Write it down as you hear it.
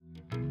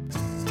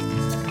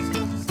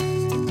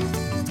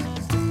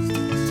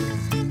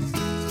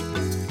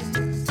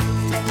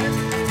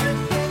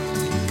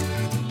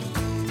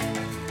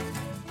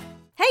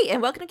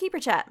and welcome to Keeper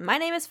Chat. My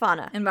name is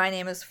Fauna. And my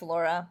name is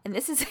Flora. And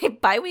this is a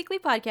bi-weekly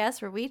podcast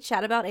where we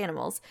chat about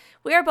animals.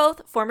 We are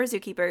both former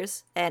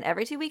zookeepers, and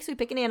every 2 weeks we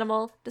pick an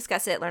animal,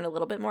 discuss it, learn a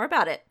little bit more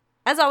about it.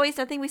 As always,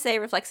 nothing we say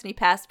reflects any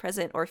past,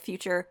 present, or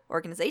future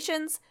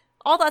organizations.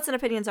 All thoughts and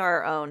opinions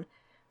are our own.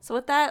 So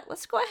with that,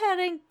 let's go ahead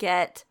and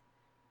get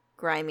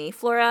grimy.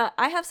 Flora,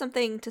 I have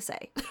something to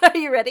say. Are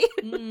you ready?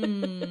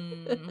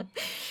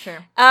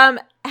 Sure.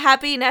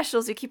 Happy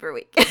National Zookeeper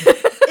Week.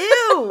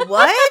 Ew,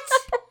 what?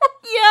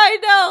 Yeah, I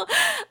know.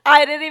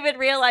 I didn't even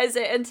realize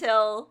it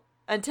until,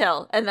 and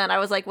then I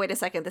was like, wait a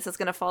second, this is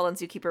going to fall on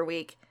Zookeeper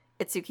Week.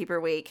 It's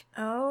Zookeeper Week.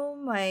 Oh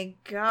my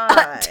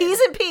god. T's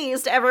and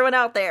P's to everyone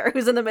out there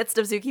who's in the midst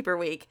of Zookeeper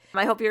Week.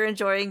 I hope you're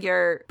enjoying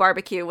your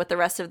barbecue with the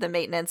rest of the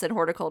maintenance and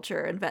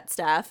horticulture and vet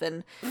staff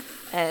and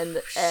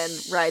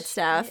ride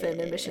staff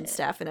and admission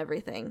staff and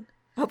everything.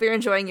 I hope you're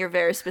enjoying your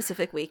very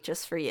specific week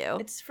just for you.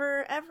 It's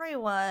for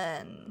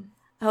everyone.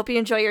 I hope you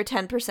enjoy your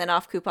 10%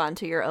 off coupon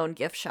to your own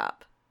gift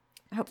shop.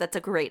 I hope that's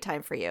a great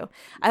time for you.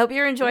 I hope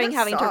you're enjoying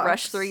having to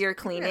rush through your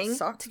cleaning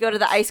to go to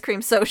the ice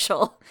cream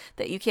social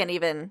that you can't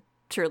even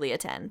truly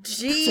attend.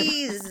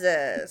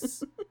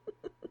 Jesus.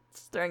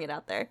 Just throwing it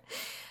out there.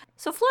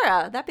 So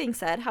Flora, that being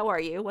said, how are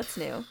you? What's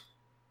new?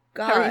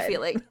 God. How are you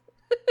feeling?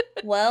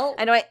 Well,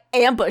 I know I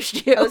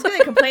ambushed you. I was going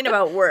to complain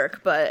about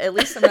work, but at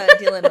least I'm not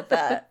dealing with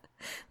that.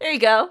 There you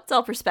go. It's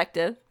all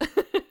perspective.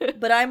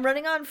 But I'm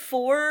running on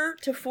 4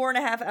 to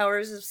 4.5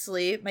 hours of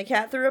sleep. My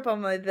cat threw up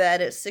on my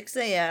bed at 6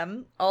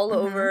 a.m. all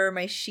over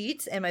my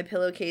sheets and my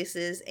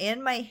pillowcases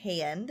and my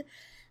hand.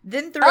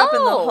 Then threw up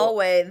in the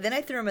hallway. Then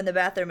I threw him in the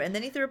bathroom. And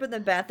then he threw up in the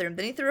bathroom.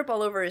 Then he threw up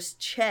all over his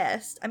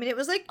chest. I mean, it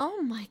was like...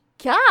 Oh my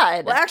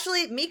god. Well,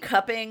 actually, me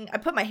cupping... I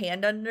put my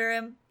hand under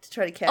him to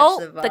try to catch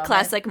the vomit. The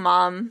classic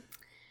mom.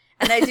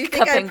 And I do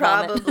think I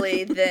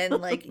probably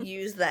then, like,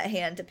 used that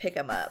hand to pick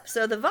him up.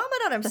 So the vomit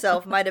on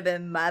himself might have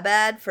been my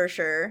bad, for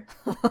sure.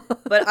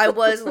 But I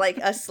was, like,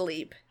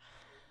 asleep.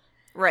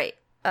 Right.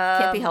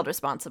 Can't be held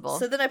responsible.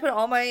 So then I put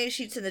all my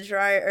sheets in the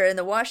dryer, or in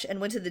the wash, and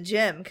went to the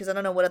gym, because I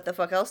don't know what the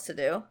fuck else to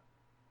do.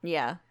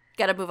 Yeah.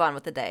 Gotta move on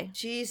with the day.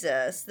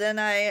 Jesus. Then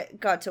I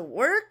got to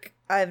work.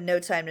 I have no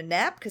time to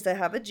nap, because I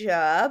have a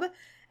job.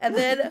 And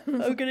then,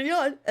 I'm gonna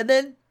yawn. And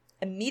then...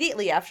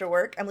 immediately after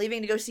work, I'm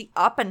leaving to go see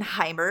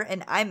Oppenheimer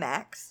in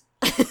IMAX.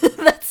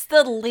 That's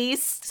the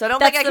least. So I don't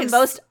that's think I the can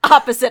most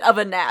opposite of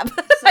a nap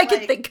so I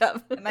can think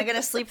of. Am I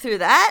gonna sleep through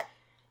that?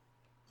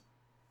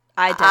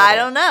 I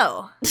don't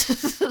know.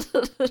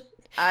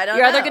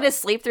 You're either gonna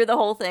sleep through the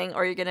whole thing,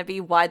 or you're gonna be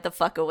wide the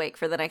fuck awake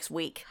for the next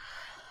week.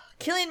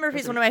 Cillian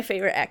Murphy's one of my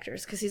favorite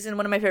actors because he's in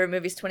one of my favorite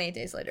movies, 28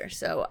 Days Later.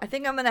 So I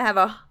think I'm gonna have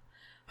a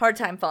hard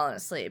time falling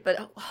asleep. But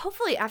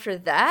hopefully after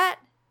that.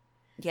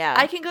 Yeah.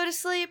 I can go to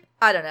sleep.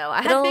 I don't know.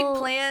 I had big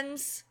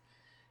plans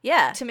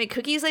to make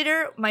cookies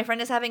later. My friend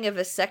is having a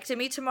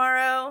vasectomy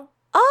tomorrow.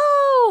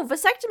 Oh,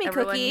 vasectomy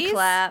Everyone cookies.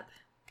 Clap.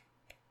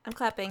 I'm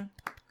clapping.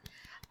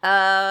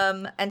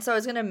 And so I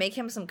was going to make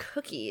him some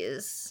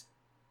cookies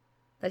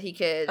that he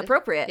could...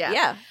 Appropriate,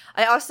 yeah.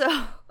 I also...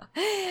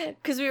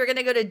 because we were going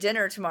to go to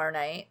dinner tomorrow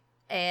night,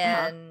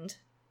 and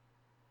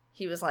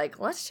he was like,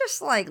 let's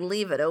just, like,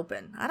 leave it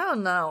open. I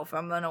don't know if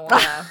I'm going to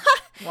want to...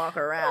 walk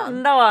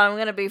around. No, I'm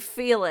gonna be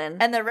feeling.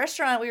 And the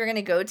restaurant we were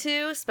gonna go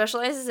to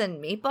specializes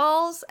in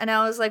meatballs, and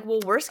I was like,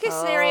 well, worst case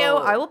scenario,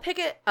 I will pick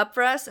it up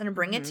for us and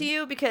bring it to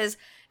you, because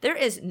there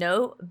is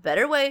no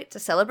better way to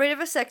celebrate a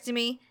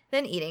vasectomy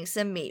than eating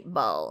some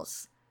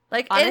meatballs.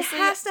 Like, honestly,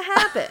 it has to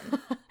happen.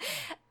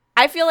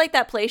 I feel like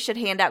that place should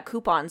hand out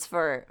coupons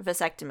for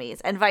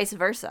vasectomies and vice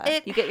versa.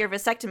 You get your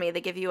vasectomy,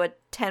 they give you a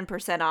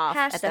 10% off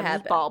at the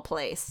meatball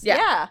place.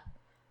 Yeah.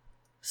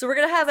 So we're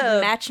going to have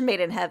a match made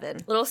in heaven.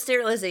 Little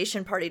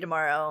sterilization party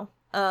tomorrow.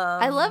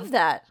 I love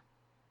that.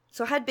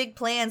 So I had big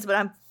plans, but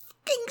I'm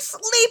fucking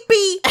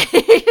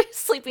sleepy.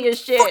 Sleepy as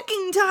shit.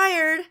 Fucking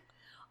tired.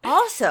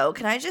 Also,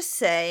 can I just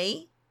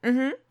say,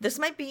 this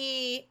might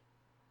be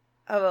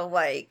a,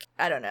 like,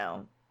 I don't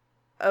know,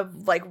 a,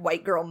 like,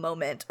 white girl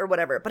moment or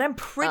whatever, but I'm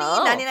pretty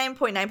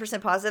 99.9%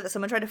 positive that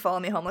someone tried to follow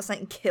me home last night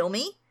and kill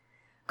me.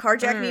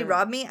 Carjack me,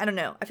 rob me. I don't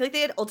know. I feel like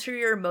they had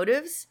ulterior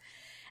motives.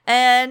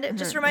 And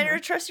just a reminder to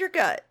trust your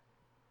gut.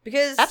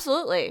 Because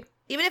absolutely,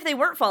 even if they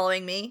weren't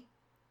following me,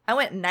 I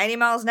went 90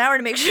 miles an hour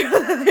to make sure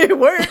that they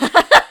weren't.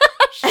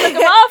 Shook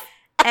them off.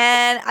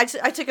 And I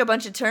took a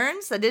bunch of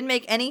turns that didn't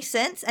make any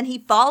sense. And he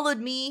followed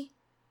me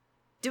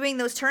doing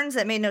those turns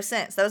that made no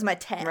sense. That was my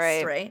test,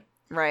 right?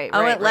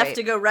 I went left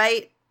to go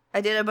right. I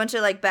did a bunch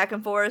of, like, back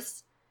and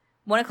forths.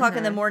 1 o'clock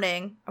in the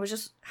morning.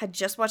 Had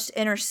just watched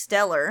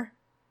Interstellar.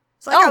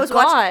 It's like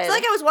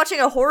I was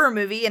watching a horror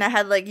movie and I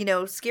had, like, you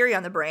know, scary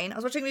on the brain. I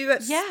was watching a movie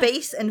about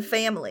space and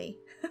family.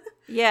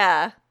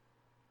 Yeah.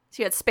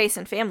 So you had space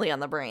and family on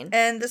the brain.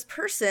 And this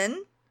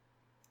person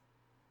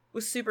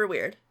was super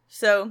weird.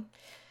 So,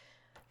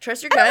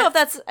 trust your gut. I don't know if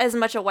that's as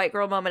much a white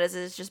girl moment as it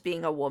is just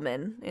being a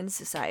woman in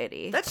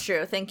society. That's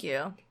true. Thank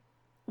you.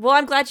 Well,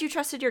 I'm glad you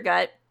trusted your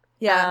gut.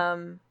 Yeah.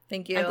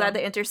 Thank you. I'm glad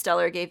that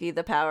Interstellar gave you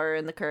the power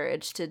and the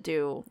courage to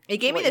do. It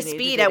gave me the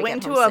speed. I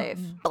went into a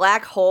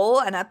black hole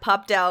and I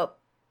popped out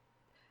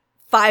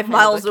 5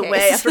 miles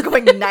away after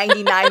going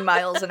 99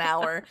 miles an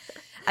hour.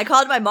 I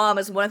called my mom.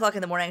 It was 1 o'clock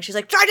in the morning. She's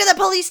like, drive to the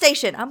police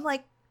station. I'm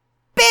like,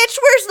 bitch,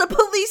 where's the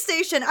police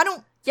station? I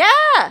don't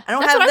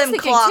have them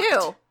clocked.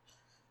 Too.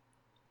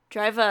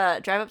 Drive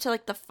up to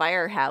like the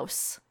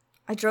firehouse.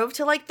 I drove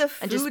to like the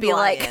food and just be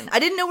lion. I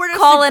didn't know where to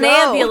call an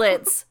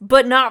ambulance,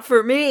 but not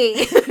for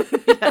me.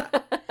 Yeah.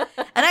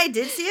 And I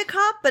did see a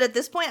cop, but at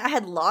this point I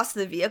had lost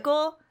the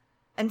vehicle.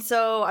 And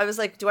so I was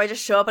like, do I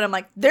just show up? And I'm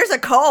like, there's a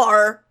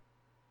car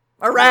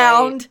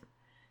around. Right.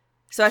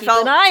 So Keep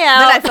an eye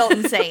out. Then I felt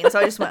insane. So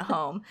I just went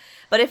home.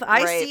 But if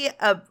I see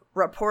a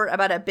report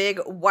about a big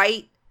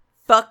white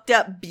fucked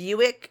up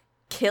Buick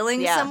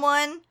killing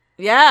someone.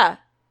 Yeah.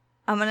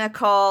 I'm going to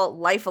call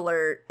Life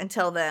Alert and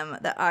tell them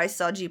that I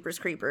saw Jeepers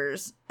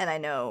Creepers and I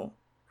know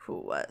who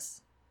it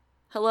was.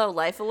 Hello,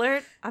 Life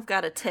Alert. I've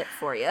got a tip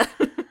for you.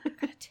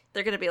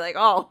 They're going to be like,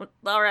 oh,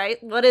 all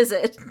right, what is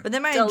it? But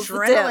then my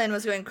adrenaline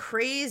was going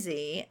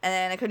crazy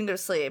and I couldn't go to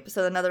sleep.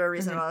 So another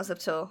reason why I was up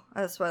till,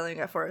 that's why I only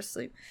got 4 hours of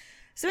sleep.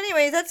 So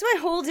anyways, that's my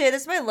whole day.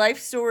 That's my life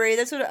story.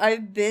 That's what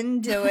I've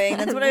been doing.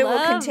 That's what I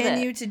will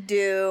continue to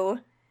do.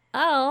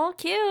 Oh,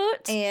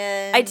 cute.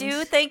 And I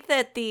do think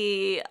that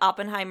the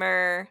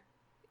Oppenheimer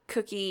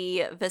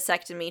cookie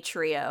vasectomy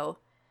trio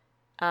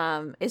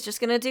is just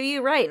gonna do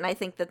you right, and I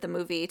think that the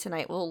movie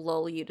tonight will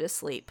lull you to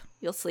sleep.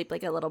 You'll sleep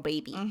like a little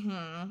baby.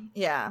 Mm-hmm.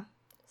 Yeah,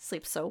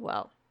 sleep so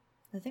well.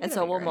 I think and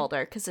so will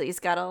Mulder because he's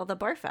got all the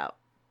barf out.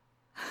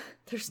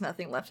 There's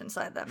nothing left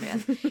inside that man.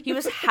 He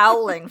was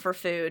howling for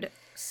food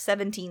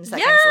 17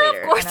 seconds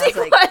later. Of course and I was he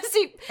like, was.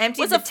 He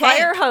emptied was the a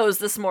fire hose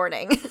this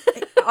morning.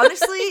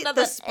 Honestly,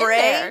 the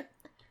spray.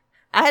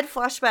 I had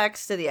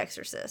flashbacks to The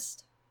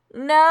Exorcist.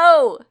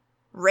 No.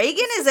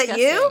 Reagan, is that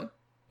you?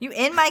 You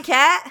in my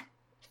cat?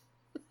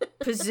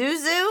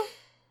 Pazuzu?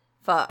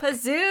 Fuck.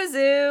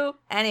 Pazuzu.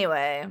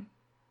 Anyway,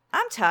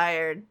 I'm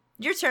tired.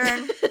 Your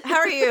turn. How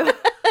are you?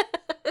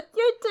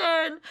 Your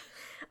turn.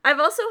 I've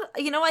also,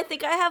 I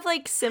think I have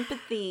like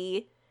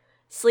sympathy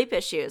sleep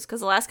issues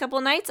because the last couple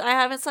of nights I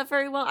haven't slept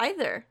very well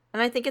either.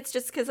 And I think it's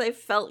just because I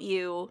felt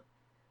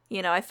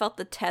I felt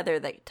the tether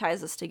that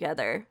ties us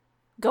together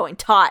going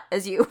taut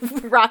as you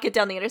rocket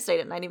down the interstate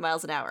at 90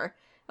 miles an hour.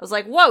 I was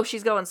like, whoa,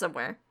 she's going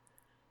somewhere.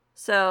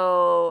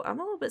 So I'm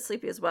a little bit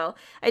sleepy as well.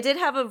 I did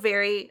have a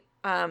very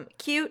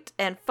cute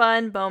and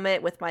fun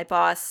moment with my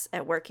boss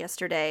at work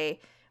yesterday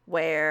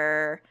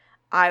where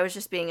I was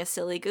just being a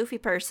silly, goofy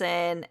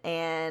person,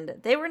 and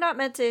they were not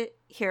meant to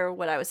hear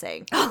what I was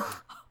saying.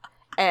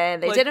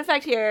 And they did, in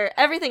fact, hear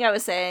everything I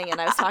was saying, and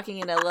I was talking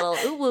in a little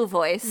ooh-woo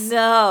voice.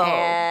 No.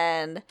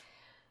 And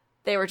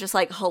they were just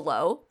like,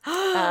 hello.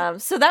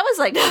 So that was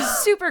like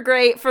super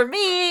great for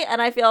me,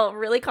 and I feel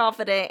really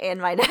confident in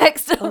my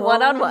next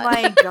one-on-one. Oh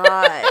my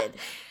God.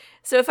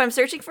 So if I'm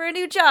searching for a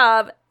new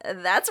job,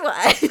 that's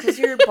why. Because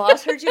your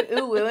boss heard you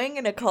ooh-wooing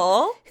in a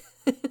call?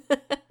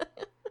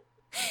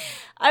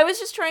 I was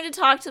just trying to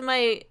talk to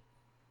my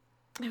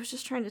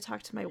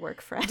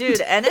work friend. Dude,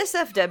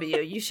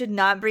 NSFW, you should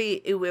not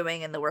be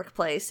ooh-wooing in the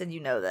workplace, and you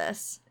know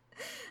this.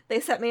 They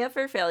set me up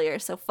for failure,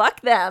 so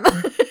fuck them.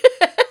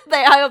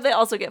 I hope they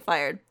also get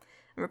fired.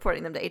 I'm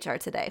reporting them to HR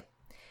today.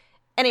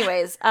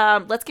 Anyways,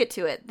 let's get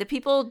to it. The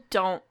people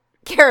don't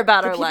care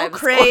about our lives.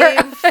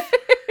 Crave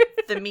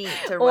the meat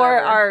or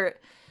whatever. Or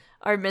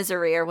our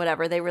misery or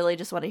whatever. They really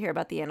just want to hear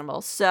about the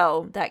animals.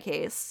 So, in that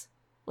case,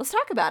 let's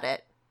talk about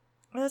it.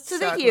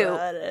 Thank you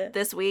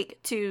this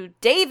week to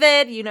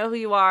David. You know who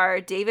you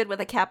are. David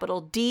with a capital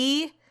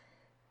D.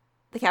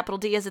 The capital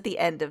D is at the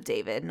end of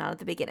David, not at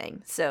the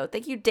beginning. So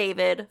thank you,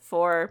 David,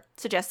 for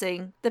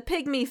suggesting the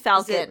Pygmy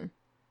falcon.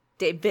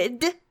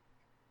 David.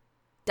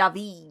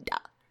 Pygmy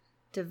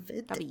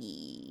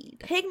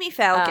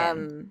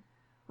falcon.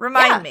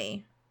 Remind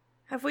me.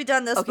 Have we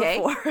done this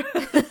before?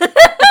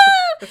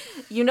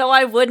 You know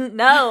I wouldn't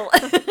know.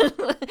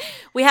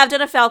 We have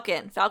done a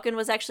falcon. Falcon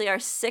was actually our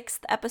 6th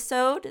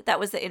episode. That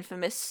was the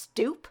infamous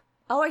stoop.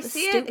 Oh, I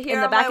see it here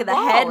in the back of the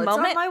head it's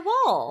moment. On my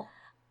wall.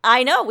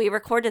 I know. We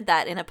recorded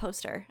that in a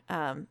poster,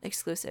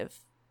 exclusive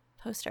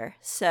poster.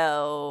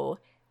 So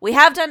we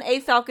have done a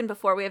falcon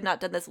before. We have not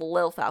done this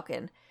Lil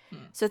Falcon.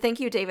 So thank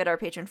you, David, our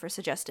patron, for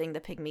suggesting the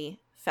Pygmy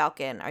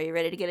falcon. Are you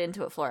ready to get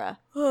into it, Flora?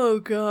 Oh,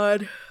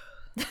 God.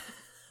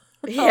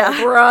 Yeah.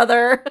 Oh,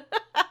 brother.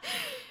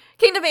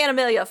 Kingdom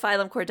Animalia,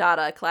 phylum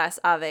Chordata, class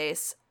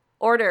Aves,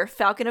 order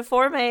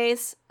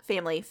Falconiformes,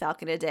 family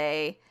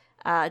Falconidae,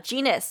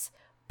 genus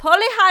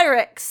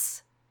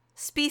Polyhyrix,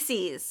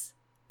 species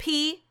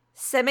P.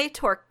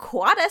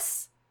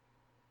 semitorquatus,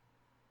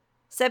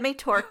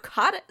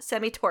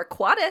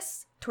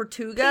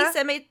 Tortuga? P.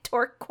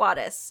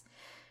 semitorquatus.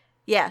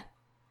 Yeah,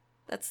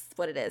 that's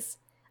what it is.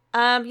 You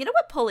know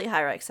what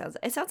polyhyrix sounds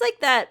like? It sounds like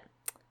that,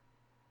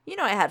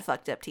 I had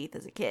fucked up teeth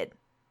as a kid.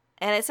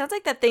 And it sounds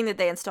like that thing that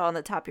they install on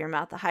the top of your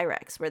mouth, the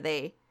Hyrex, where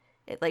it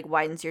like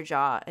widens your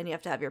jaw and you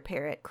have to have your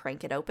parrot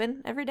crank it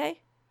open every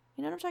day.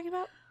 You know what I'm talking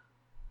about?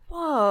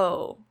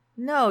 Whoa.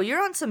 No,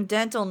 you're on some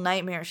dental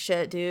nightmare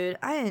shit, dude.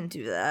 I didn't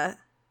do that.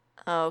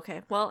 Oh,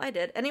 okay. Well, I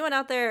did. Anyone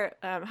out there,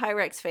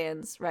 Hyrex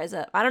fans, rise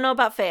up. I don't know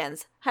about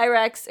fans.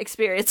 Hyrex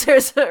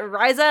experiencers,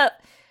 rise up.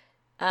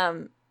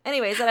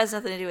 Anyways, that has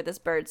nothing to do with this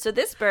bird. So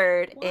this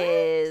bird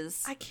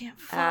is... I can't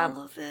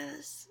follow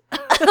this.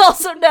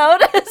 Also known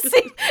as...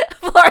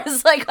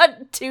 Laura's like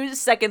on 2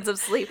 seconds of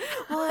sleep.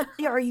 What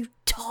are you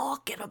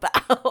talking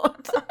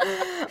about?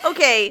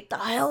 Okay. The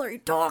hell are you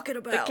talking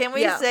about? But can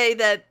we say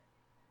that,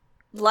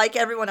 like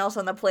everyone else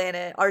on the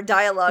planet, our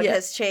dialogue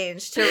has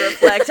changed to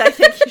reflect, I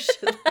think you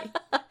should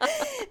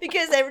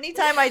because every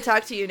time I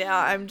talk to you now,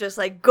 I'm just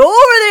like, go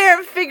over there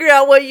and figure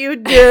out what you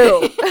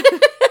do.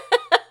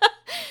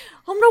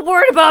 I'm not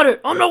worried about it.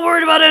 I'm not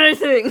worried about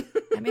anything.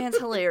 That man's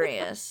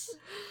hilarious.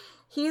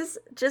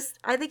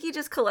 I think he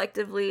just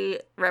collectively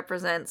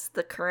represents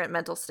the current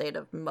mental state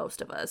of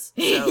most of us.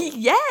 So.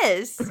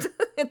 Yes.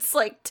 It's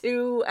like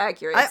too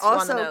accurate. I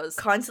also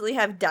constantly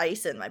have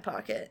dice in my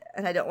pocket,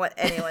 and I don't want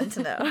anyone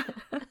to know.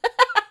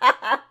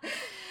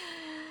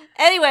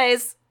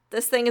 Anyways,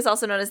 this thing is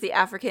also known as the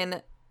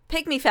African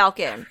Pygmy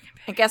falcon.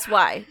 And guess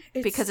why?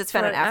 Because it's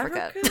found in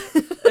Africa.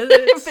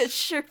 It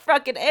sure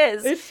fucking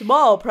is. It's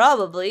small,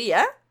 probably,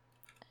 yeah?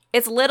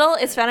 It's little,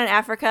 it's found in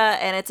Africa,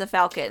 and it's a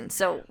falcon.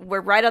 So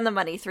we're right on the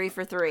money, 3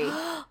 for 3. Do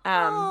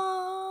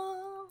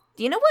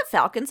you know what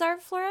falcons are,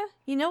 Flora?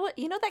 You know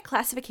that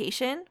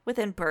classification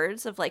within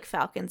birds of like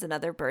falcons and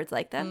other birds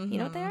like them? You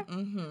know what they are?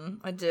 Mm-hmm.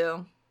 I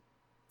do.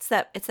 It's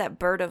that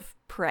bird of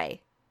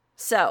prey.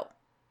 So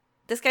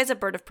this guy's a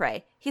bird of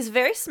prey. He's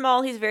very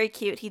small. He's very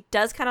cute. He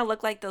does kind of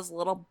look like those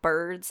little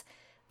birds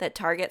that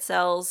Target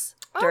sells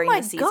during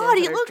the season. Oh my god,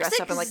 he looks dressed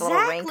exactly up in like a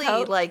little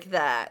raincoat like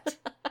that.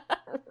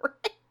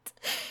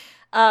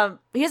 Right.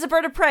 He is a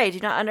bird of prey. Do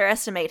not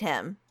underestimate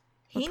him.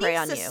 He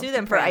needs to sue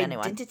them for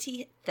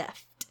identity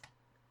theft.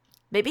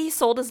 Maybe he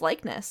sold his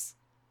likeness.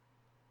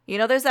 You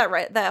know, there's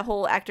that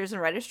whole actors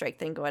and writers strike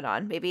thing going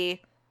on.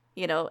 Maybe,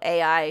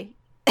 AI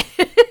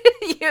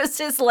used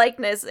his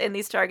likeness in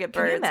these Target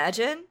birds. Can you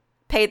imagine?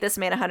 Paid this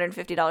man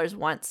 $150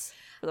 once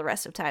for the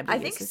rest of time. I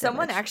think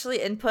someone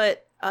actually input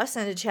us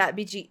into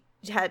ChatGPT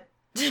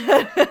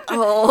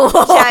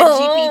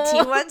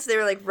once. They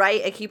were like,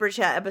 write a Keeper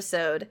Chat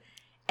episode.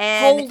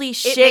 And holy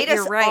shit, it made us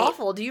you're right.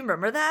 awful. Do you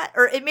remember that?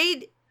 Or it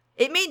made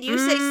you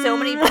say so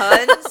many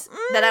puns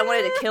that I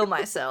wanted to kill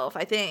myself,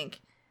 I think.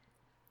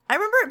 I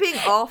remember it being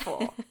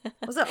awful.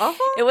 Was it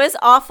awful? It was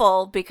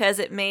awful because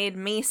it made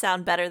me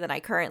sound better than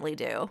I currently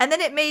do. And then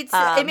it made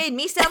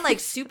me sound like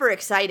super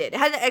excited. It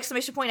had an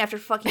exclamation point after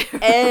fucking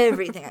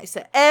everything I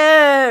said.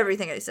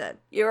 Everything I said.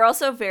 You were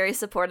also very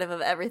supportive of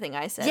everything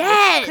I said.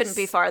 Yes! Couldn't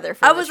be farther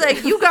from I was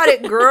like, you got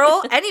it,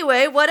 girl.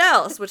 Anyway, what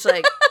else? Which,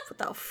 like, what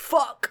the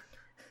fuck?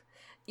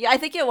 Yeah, I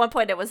think at one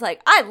point it was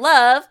like, I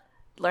love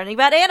learning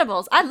about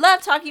animals. I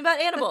love talking about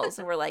animals.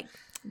 And we're like,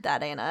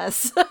 that ain't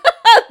us.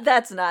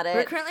 That's not it.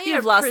 We're currently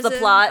You've lost the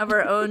plot of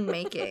our own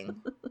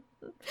making.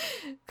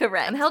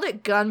 Correct. I'm held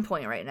at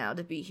gunpoint right now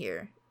to be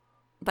here.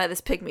 By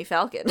this pygmy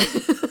falcon.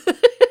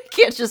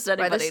 Can't just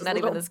anybody, not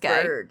even this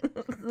guy.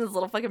 This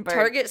little fucking bird.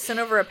 Target sent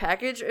over a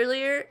package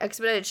earlier,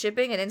 expedited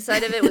shipping, and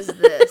inside of it was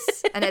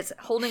this. And it's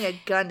holding a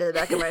gun to the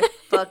back of my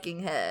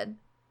fucking head.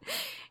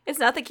 It's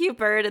not the cute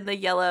bird in the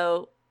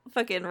yellow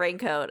fucking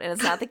raincoat, and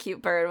it's not the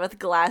cute bird with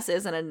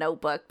glasses and a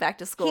notebook back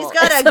to school. He's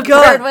got it's a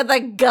gun. Bird with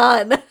a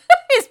gun.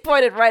 He's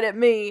pointed right at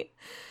me.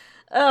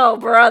 Oh,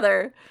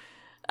 brother.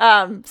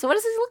 So what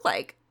does this look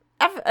like?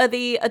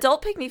 The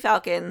adult pygmy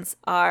falcons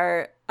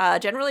are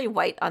generally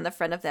white on the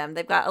front of them.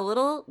 They've got a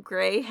little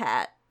gray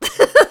hat.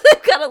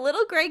 They've got a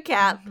little gray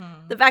cap.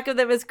 Mm-hmm. The back of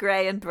them is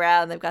gray and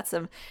brown. They've got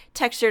some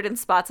textured and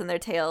spots in their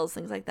tails,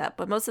 things like that.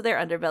 But most of their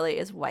underbelly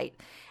is white.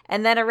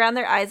 And then around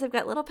their eyes, they've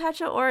got little patch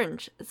of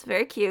orange. It's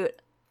very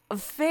cute. A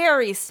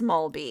very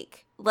small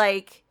beak.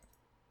 Like,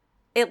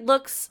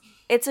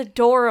 it's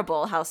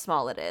adorable how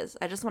small it is.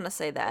 I just want to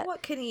say that.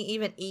 What can he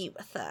even eat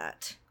with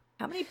that?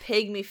 How many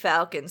pygmy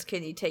falcons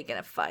can you take in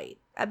a fight?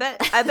 I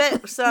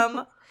bet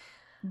some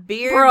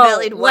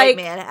beer-bellied white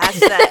man asks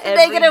that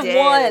every day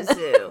at the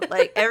zoo.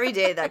 Like, every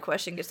day that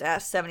question gets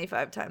asked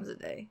 75 times a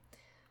day.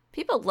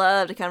 People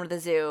love to come to the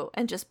zoo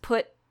and just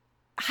put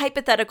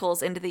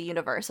hypotheticals into the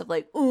universe of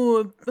like,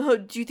 oh,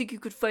 do you think you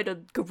could fight a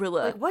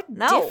gorilla? Like, what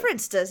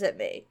difference does it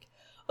make?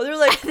 Oh, they're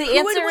like, the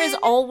answer is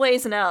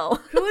always no.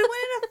 Who would win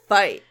in a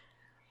fight?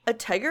 A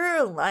tiger or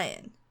a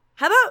lion?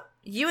 How about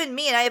you and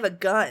me and I have a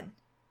gun?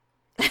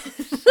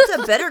 That's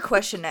a better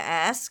question to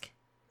ask.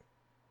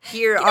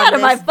 Here Get on out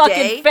of this my fucking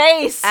day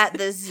face at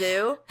the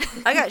zoo.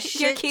 I got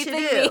shit to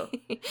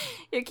do.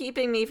 You're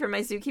keeping me from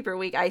my Zookeeper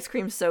Week ice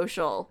cream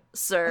social,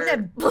 sir.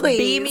 I'm gonna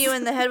beam you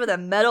in the head with a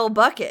metal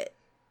bucket.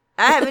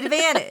 I have an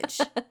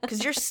advantage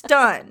because you're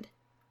stunned,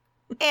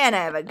 and I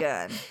have a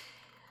gun.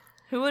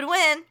 Who would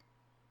win?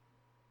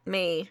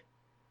 Me.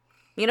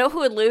 You know who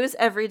would lose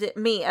every day?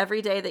 Me.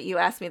 Every day that you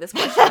ask me this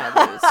question,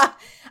 I lose.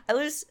 I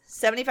lose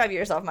 75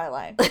 years off my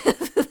life.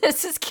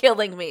 This is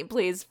killing me.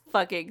 Please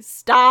fucking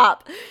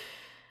stop.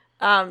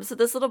 So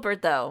this little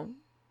bird, though,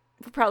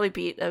 will probably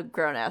beat a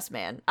grown-ass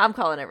man. I'm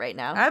calling it right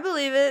now. I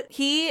believe it.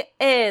 He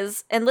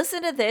is, and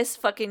listen to this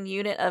fucking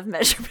unit of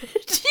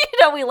measurement.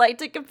 we like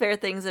to compare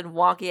things in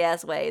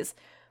wonky-ass ways.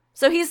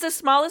 So he's the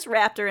smallest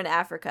raptor in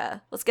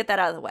Africa. Let's get that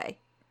out of the way.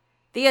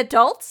 The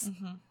adults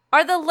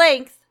are the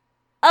length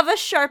of a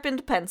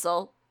sharpened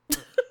pencil.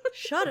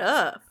 Shut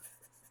up.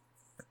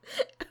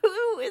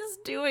 Who is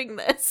doing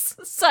this?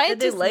 Scientists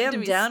did they lay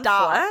him down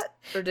flat?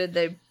 Or did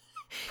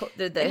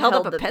they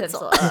hold up a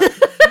pencil up?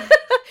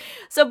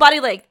 So body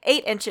length,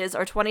 8 inches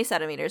or 20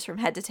 centimeters from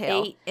head to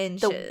tail. 8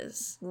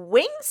 inches. The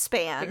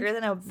wingspan, bigger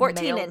than a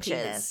 14 male inches.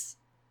 Penis.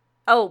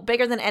 Oh,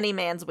 bigger than any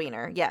man's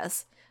wiener,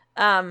 yes.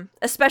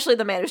 Especially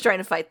the man who's trying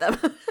to fight them.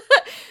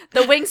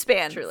 The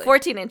wingspan,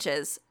 14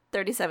 inches,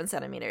 37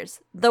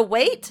 centimeters. The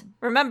weight,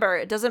 remember,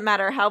 it doesn't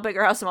matter how big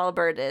or how small a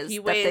bird is. He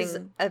weighs,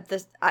 I'm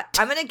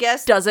going to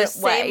guess, the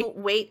same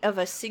weight of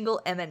a single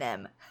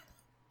M&M.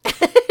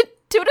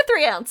 2 to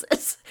 3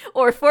 ounces,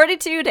 or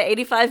 42 to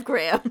 85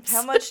 grams.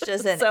 How much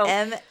does an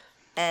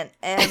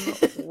M&M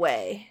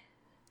weigh?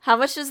 How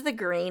much does the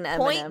green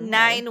M&M weigh?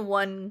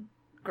 0.91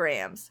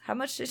 grams. How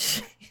much did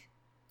she...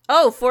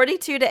 Oh,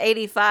 42 to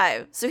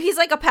 85. So he's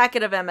like a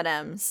packet of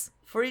M&Ms.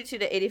 42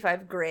 to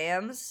 85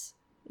 grams?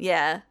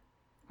 Yeah.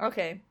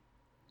 Okay.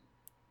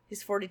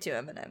 He's 42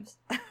 M&Ms.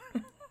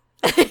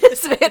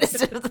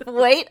 The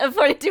weight of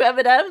 42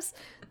 M&Ms?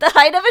 The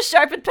height of a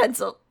sharpened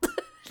pencil.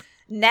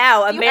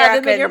 Now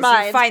Americans,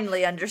 you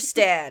finally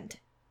understand.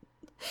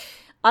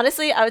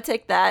 Honestly, I would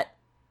take that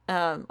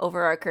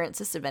over our current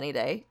system any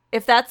day.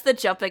 If that's the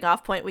jumping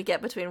off point we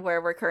get between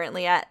where we're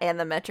currently at and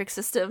the metric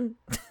system,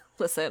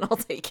 listen, I'll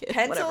take it.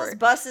 Pencils, whatever.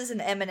 buses,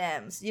 and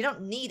M&Ms. You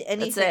don't need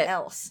anything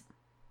else.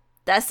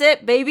 That's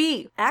it,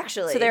 baby.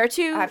 Actually, so there are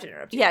 2. I have to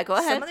interrupt you. Yeah, go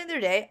ahead. Someone the other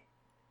day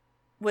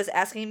was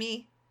asking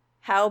me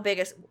how big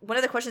is... One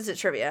of the questions at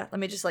trivia, let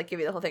me just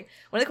give you the whole thing.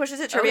 One of the questions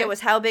at trivia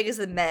was how big is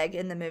the Meg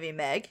in the movie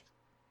Meg?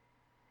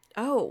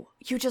 Oh,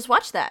 you just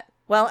watched that.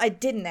 Well, I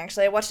didn't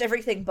actually. I watched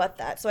everything but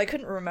that, so I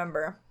couldn't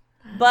remember.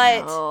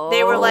 But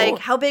they were like,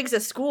 how big's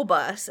a school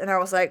bus? And I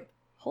was like,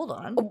 hold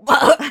on.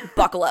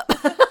 Buckle up.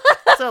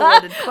 That's a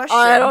loaded question.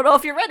 I don't know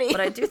if you're ready.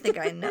 But I do think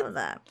I know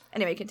that.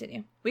 Anyway,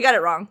 continue. We got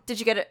it wrong. Did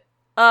you get it?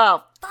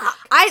 Oh, fuck.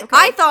 I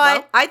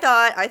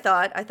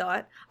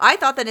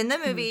thought that in the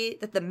movie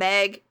that the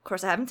Meg, of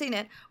course I haven't seen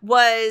it,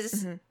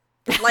 was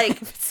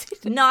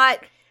not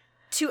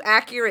too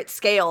accurate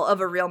scale of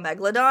a real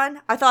megalodon.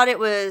 I thought it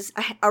was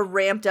a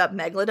ramped up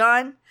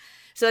megalodon.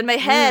 So in my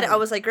head, I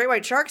was like, great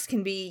white sharks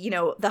can be,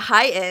 the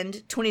high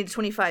end, 20 to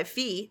 25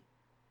 feet.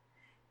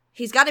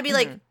 He's got to be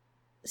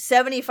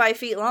 75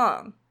 feet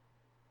long.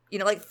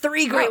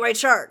 3 great white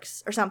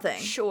sharks or something.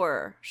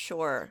 Sure.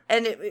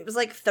 And it was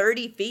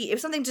 30 feet. It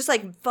was something just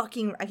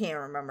fucking, I can't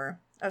remember.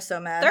 I was so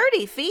mad.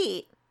 30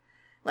 feet?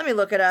 Let me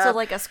look it up. So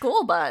a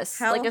school bus.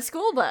 A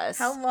school bus.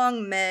 How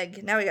long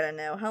Meg, now we gotta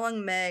know. How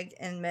long Meg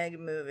and Meg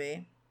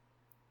movie?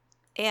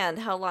 And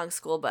how long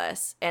school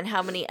bus? And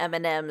how many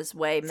M&Ms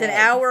weigh Meg? It's 1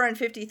 hour and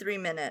 53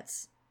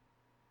 minutes.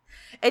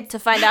 To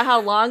find out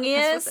how long he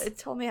is? It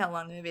told me how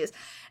long the movie is.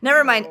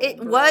 Never mind.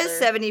 It was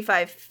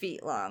 75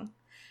 feet long.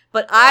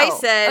 But I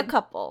said... a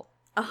couple.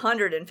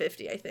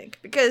 150, I think.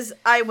 Because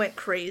I went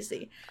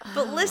crazy.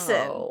 But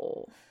listen.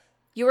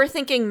 You were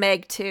thinking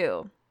Meg,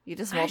 too. You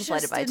just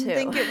multiplied it by 2. I didn't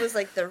think it was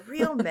the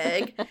real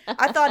Meg.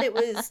 I thought it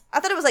was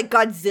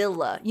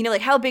Godzilla.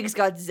 How big is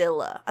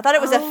Godzilla? I thought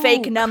it was a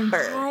fake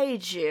number.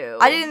 Kaiju.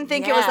 I didn't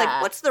think it was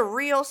what's the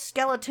real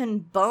skeleton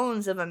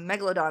bones of a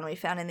megalodon we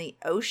found in the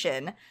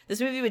ocean?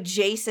 This movie with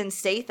Jason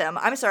Statham.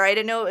 I'm sorry, I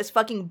didn't know it was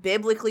fucking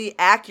biblically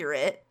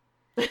accurate.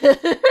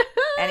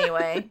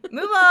 Anyway,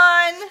 move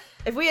on.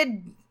 If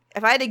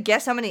I had to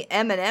guess how many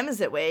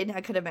M&Ms it weighed,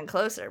 I could have been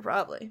closer,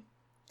 probably.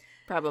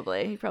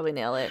 You probably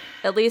nail it.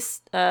 At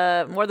least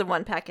more than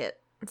 1 packet.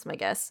 That's my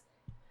guess.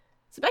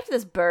 So back to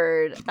this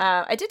bird.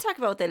 I did talk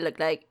about what they look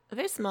like.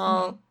 Very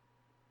small,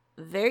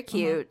 very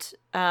cute.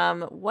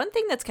 One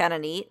thing that's kind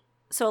of neat.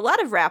 So a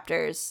lot of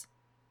raptors,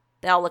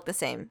 they all look the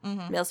same.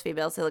 Males,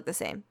 females, they look the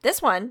same.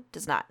 This one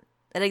does not.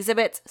 It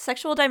exhibits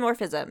sexual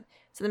dimorphism.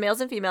 So the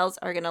males and females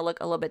are going to look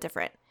a little bit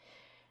different.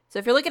 So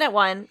if you're looking at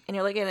one and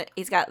you're looking at,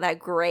 he's got that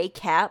gray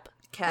cap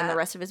and the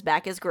rest of his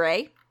back is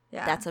gray.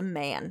 Yeah. That's a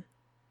man.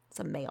 It's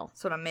a male.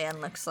 That's what a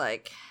man looks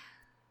like.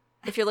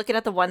 If you're looking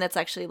at the one that's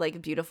actually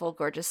beautiful,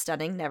 gorgeous,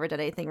 stunning, never done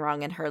anything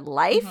wrong in her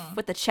life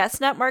with the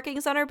chestnut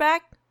markings on her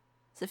back,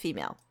 it's a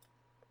female.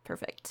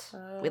 Perfect.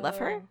 We love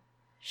her.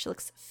 She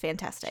looks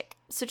fantastic.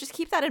 So just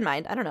keep that in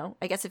mind. I don't know.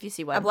 I guess if you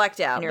see one. I blacked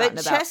out.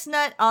 But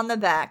chestnut on the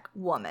back,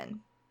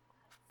 woman.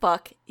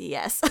 Fuck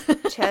yes.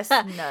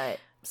 Chestnut.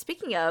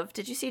 Speaking of,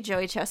 did you see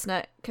Joey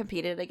Chestnut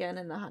competed again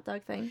in the hot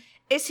dog thing?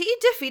 Is he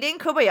defeating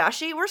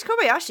Kobayashi? Where's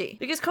Kobayashi?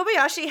 Because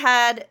Kobayashi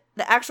had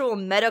the actual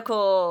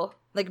medical,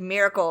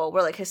 miracle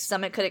where, his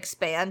stomach could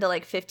expand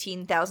to,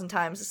 15,000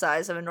 times the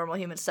size of a normal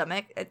human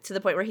stomach to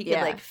the point where he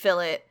could, fill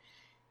it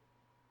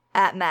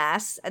at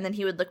mass, and then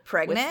he would look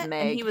pregnant,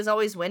 and he was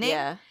always winning.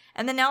 Yeah.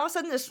 And then now all of a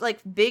sudden this,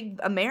 big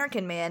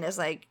American man is,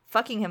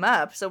 fucking him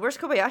up. So where's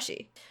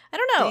Kobayashi? I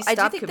don't know. I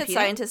do think that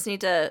scientists need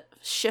to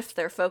shift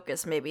their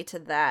focus maybe to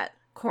that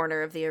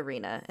corner of the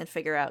arena and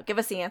give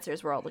us the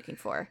answers we're all looking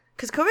for.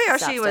 Because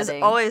Kobayashi was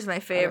always my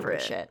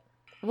favorite.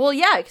 Well,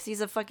 yeah, because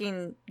he's a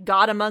fucking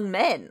god among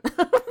men.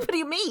 What do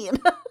you mean?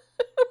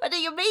 What do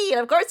you mean?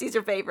 Of course he's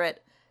your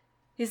favorite.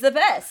 He's the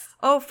best.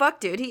 Oh, fuck,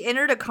 dude. He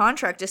entered a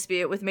contract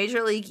dispute with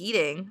Major League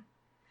Eating,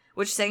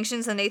 which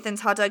sanctions the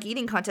Nathan's hot dog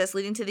eating contest,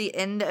 leading to the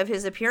end of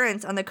his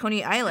appearance on the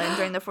Coney Island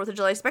during the 4th of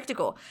July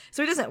spectacle.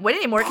 So he doesn't win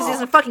anymore because he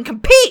doesn't fucking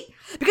compete!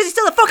 Because he's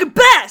still the fucking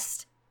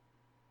best!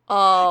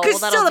 Oh,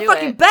 because he's still the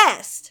fucking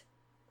best!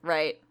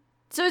 Right.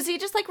 So is he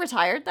just, like,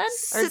 retired then?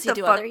 Or does he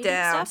do other eating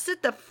stuff?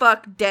 Sit the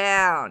fuck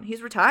down.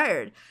 He's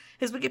retired.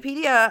 His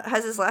Wikipedia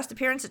has his last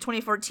appearance in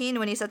 2014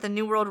 when he set the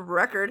new world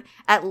record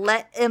at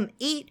Let 'Em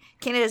Eat,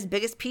 Canada's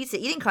biggest pizza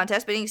eating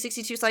contest, by eating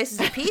 62 slices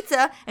of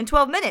pizza in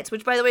 12 minutes,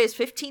 which, by the way, is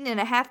 15 and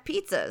a half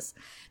pizzas.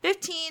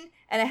 15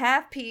 and a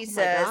half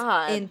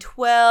pizzas in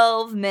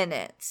 12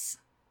 minutes.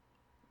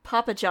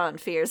 Papa John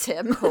fears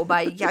him.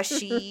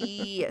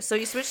 Kobayashi. So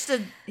he switched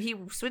to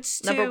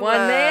number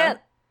one man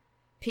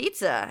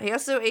pizza. He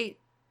also ate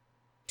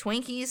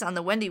Twinkies on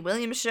the Wendy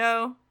Williams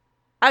show.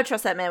 I would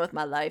trust that man with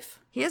my life.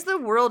 He has the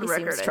world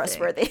record, seems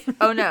trustworthy.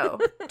 Oh, no.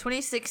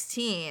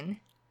 2016,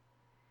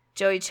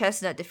 Joey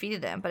Chestnut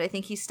defeated him, but I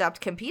think he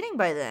stopped competing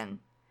by then.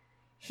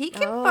 He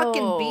can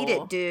fucking beat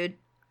it, dude.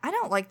 I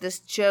don't like this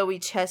Joey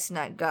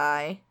Chestnut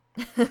guy.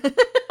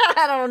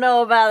 I don't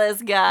know about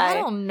this guy. I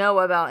don't know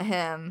about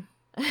him.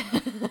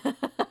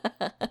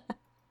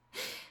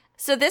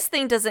 So this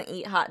thing doesn't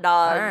eat hot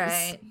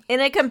dogs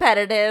in a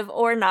competitive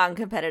or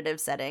non-competitive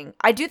setting.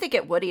 I do think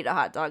it would eat a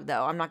hot dog,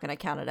 though. I'm not going to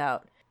count it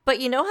out. But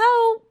you know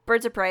how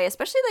birds of prey,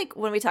 especially like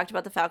when we talked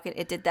about the falcon,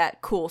 it did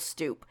that cool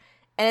stoop.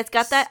 And it's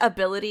got that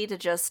ability to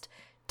just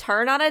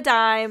turn on a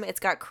dime. It's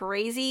got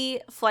crazy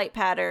flight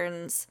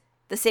patterns.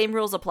 The same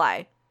rules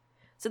apply.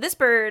 So this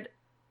bird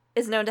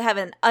is known to have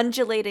an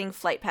undulating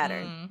flight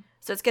pattern.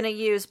 So it's going to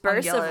use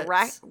bursts of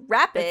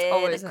rapid,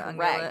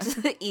 correct,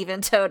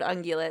 even-toed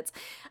ungulates.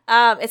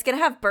 It's going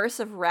to have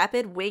bursts of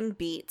rapid wing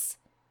beats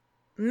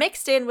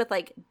mixed in with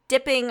like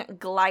dipping,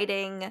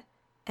 gliding,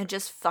 and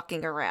just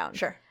fucking around.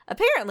 Sure.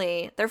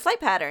 Apparently, their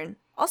flight pattern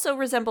also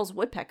resembles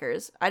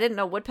woodpeckers. I didn't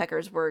know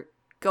woodpeckers were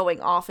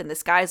going off in the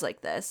skies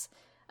like this.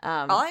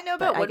 All I know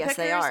about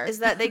woodpeckers is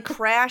that they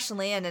crash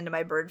land into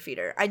my bird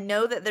feeder. I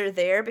know that they're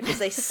there because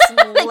they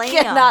slam. They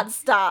cannot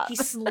stop. He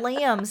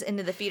slams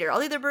into the feeder. All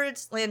the other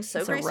birds land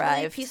so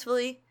gracefully,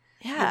 peacefully.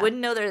 Yeah. You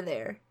wouldn't know they're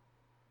there.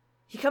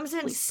 He comes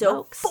in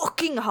so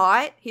fucking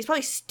hot. He's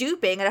probably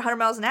stooping at 100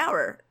 miles an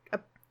hour,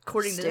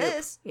 according to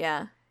this.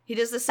 Yeah. He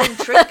does the same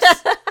tricks.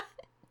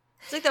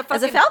 It's like the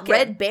fucking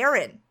Red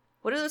Baron.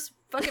 What are those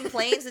fucking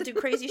planes that do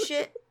crazy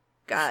shit?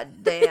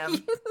 God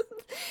damn.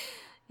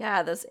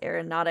 Yeah, those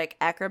aeronautic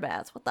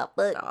acrobats. What the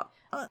fuck?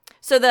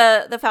 So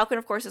the falcon,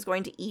 of course, is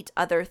going to eat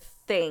other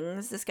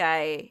things. This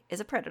guy is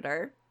a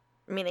predator,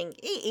 meaning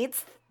he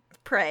eats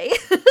prey.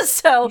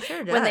 So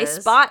when they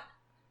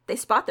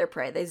spot their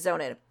prey, they zone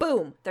in.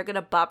 Boom! They're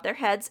gonna bob their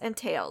heads and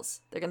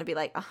tails. They're gonna be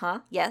like,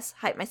 yes,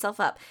 hype myself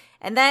up,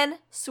 and then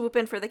swoop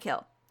in for the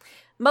kill.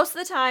 Most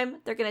of the time,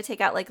 they're gonna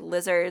take out like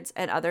lizards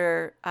and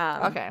other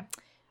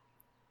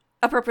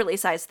appropriately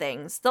sized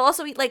things. They'll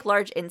also eat like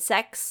large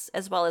insects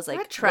as well as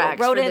like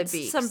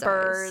rodents, some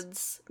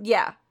birds.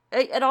 Yeah,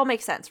 it all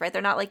makes sense, right?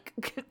 They're not like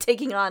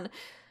taking on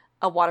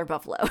a water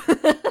buffalo.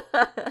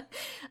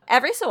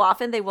 Every so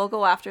often, they will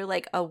go after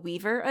like a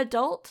weaver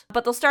adult,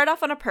 but they'll start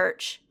off on a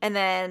perch and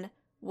then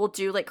will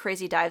do like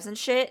crazy dives and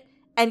shit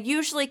and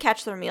usually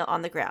catch their meal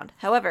on the ground.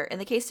 However, in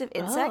the case of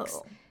insects,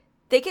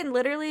 they can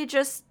literally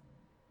just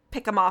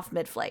pick them off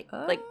mid-flight,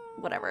 like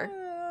whatever.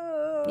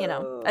 You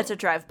know, it's a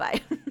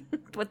drive-by.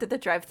 Went through the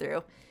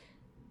drive-through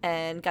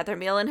and got their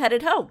meal and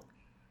headed home.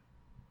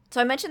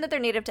 So I mentioned that they're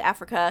native to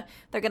Africa.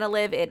 They're going to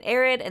live in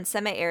arid and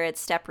semi-arid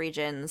steppe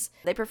regions.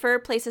 They prefer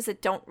places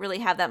that don't really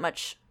have that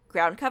much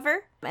ground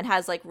cover and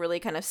has like really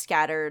kind of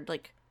scattered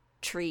like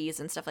trees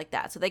and stuff like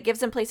that. So that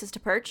gives them places to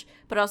perch,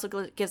 but also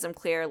gives them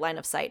clear line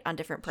of sight on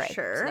different prey.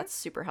 Sure. So that's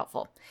super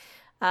helpful.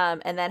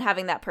 And then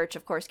having that perch,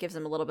 of course, gives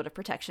them a little bit of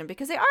protection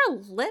because they are a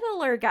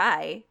littler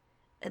guy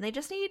and they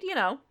just need,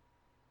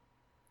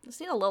 just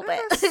need a little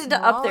bit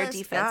to up their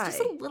defense. Guy. Just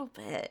a little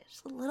bit.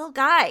 Just a little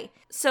guy.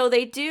 So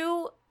they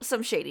do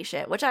some shady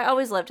shit, which I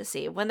always love to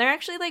see. When they're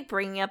actually, like,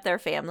 bringing up their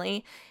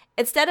family,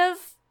 instead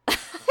of...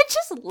 I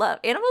just love...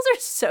 Animals are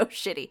so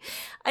shitty.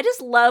 I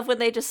just love when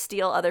they just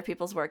steal other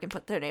people's work and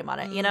put their name on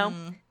it, you know?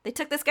 They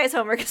took this guy's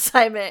homework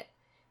assignment,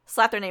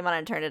 slapped their name on it,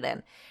 and turned it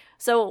in.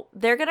 So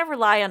they're going to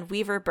rely on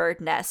weaver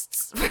bird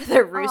nests for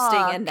their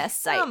roosting and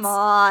nest sites. Come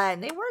on.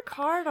 They work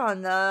hard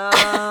on them.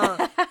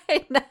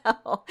 I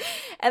know.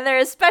 And they're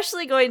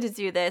especially going to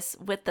do this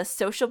with the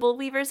sociable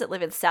weavers that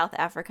live in South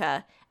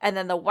Africa and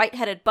then the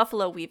white-headed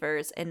buffalo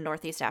weavers in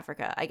Northeast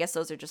Africa. I guess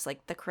those are just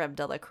like the creme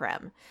de la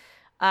creme.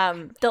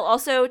 They'll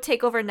also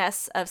take over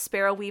nests of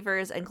sparrow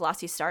weavers and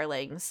glossy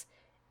starlings.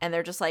 And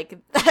they're just like,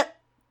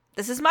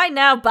 this is mine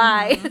now,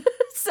 bye.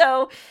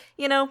 So,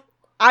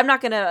 I'm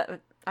not going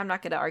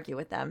to argue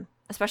with them,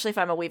 especially if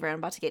I'm a weaver and I'm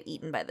about to get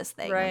eaten by this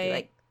thing. Right. I'll be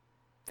like,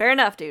 fair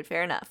enough, dude,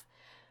 fair enough.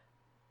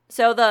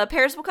 So the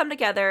pairs will come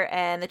together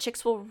and the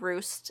chicks will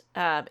roost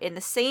in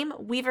the same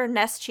weaver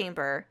nest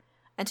chamber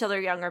until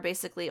their young are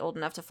basically old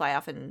enough to fly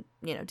off and,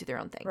 do their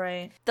own thing.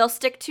 Right. They'll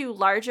stick to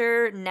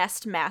larger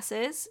nest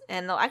masses,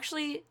 and they'll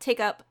actually take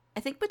up, I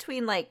think,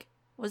 between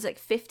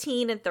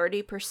 15 and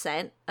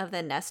 30% of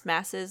the nest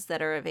masses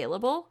that are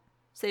available.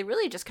 So they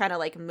really just kind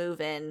of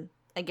move in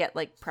and get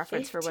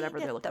preference for whatever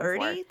they're looking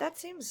 30? For. That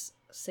seems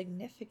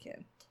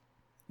significant.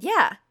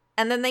 Yeah.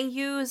 And then they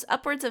use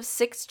upwards of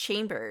 6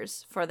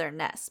 chambers for their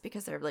nests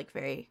because they're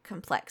very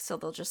complex. So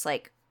they'll just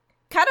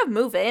kind of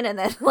move in and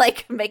then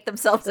make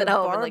themselves at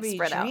home and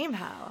spread out. Dream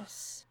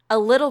house. A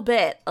little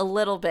bit.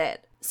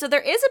 So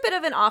there is a bit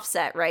of an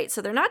offset, right?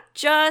 So they're not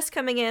just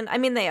coming in. I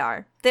mean, they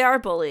are. They are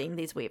bullying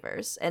these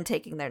weavers and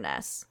taking their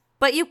nests.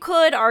 But you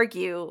could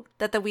argue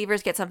that the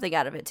weavers get something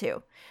out of it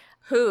too.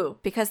 Who?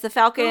 Because the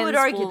falcons. Who would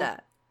argue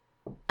that?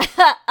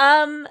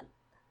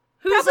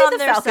 Who's on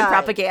their falcon side?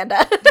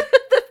 Propaganda.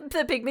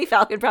 The Pygmy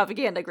Falcon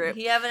propaganda group.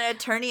 You have an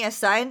attorney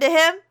assigned to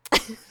him?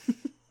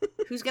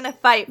 Who's going to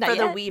fight for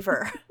the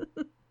weaver?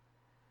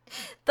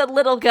 The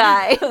little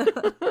guy.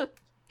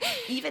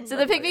 Even so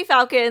the Pygmy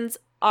Falcons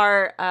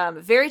are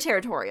very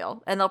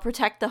territorial, and they'll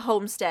protect the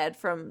homestead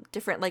from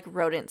different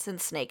rodents and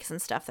snakes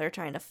and stuff they're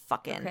trying to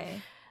fuck in.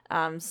 Okay.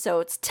 So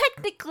it's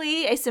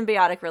technically a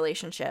symbiotic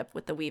relationship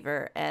with the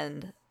weaver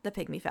and the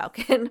Pygmy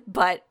Falcon,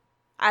 but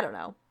I don't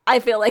know. I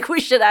feel like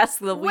we should ask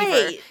the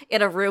weaver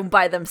in a room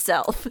by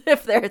themselves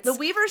if they're the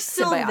weaver's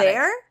still symbiotic.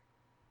 There?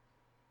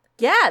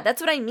 Yeah,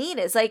 that's what I mean.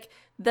 Is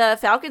the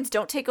falcons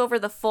don't take over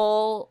the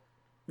full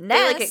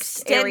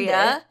nest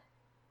area.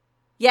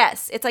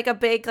 Yes, it's a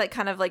big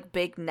kind of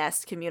big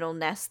nest, communal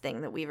nest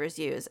thing that weavers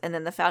use, and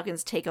then the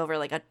falcons take over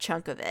a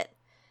chunk of it.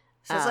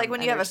 So it's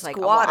when you have a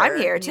squatter. I'm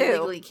here too. You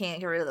legally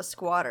can't get rid of the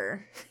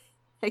squatter.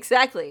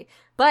 Exactly.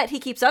 But he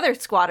keeps other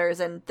squatters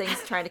and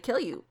things trying to kill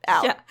you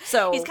out. Yeah.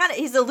 So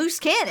he's a loose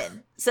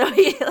cannon. So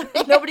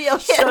nobody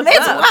else shows up.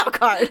 It's a wild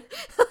card.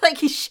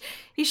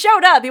 He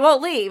showed up. He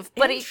won't leave.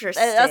 But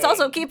that's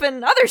also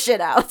keeping other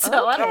shit out.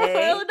 So I don't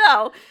really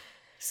know.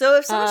 So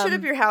if someone showed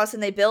up your house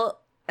and they built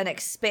an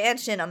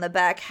expansion on the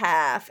back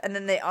half, and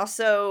then they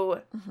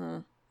also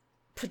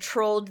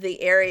patrolled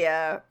the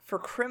area for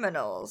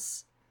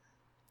criminals.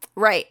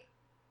 Right.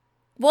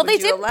 Well, they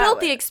didn't build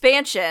the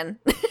expansion.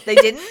 They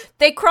didn't?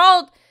 They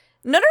crawled.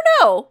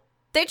 No.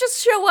 They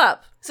just show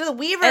up. So the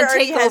weaver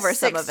already take over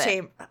some of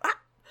it.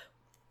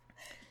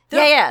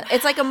 Yeah.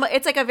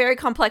 It's a very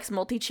complex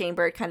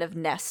multi-chambered kind of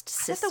nest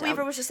system. I thought the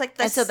weaver was just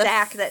the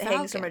sack that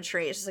hangs from a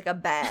tree. It's just a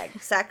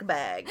bag, sack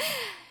bag.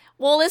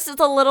 Well, this is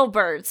a little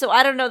bird, so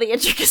I don't know the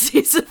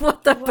intricacies of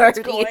what the bird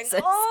uses. What's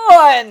going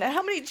on?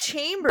 How many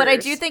chambers? But I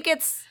do think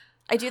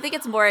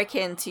it's more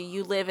akin to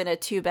you live in a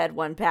 2-bed,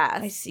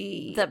 1-bath. I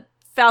see. The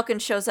falcon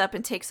shows up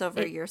and takes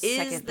over your second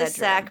bedroom. It is the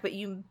sack, but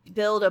you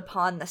build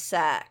upon the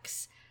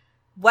sacks.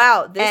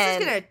 Wow,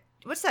 this is gonna.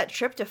 What's that?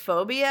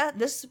 Tryptophobia?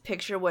 This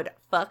picture would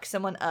fuck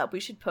someone up.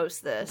 We should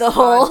post this. The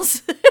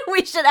holes.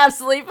 We should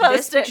absolutely post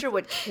this picture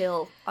would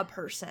kill a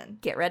person.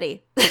 Get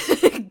ready.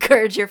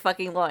 Gird your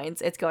fucking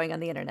loins. It's going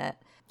on the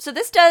internet. So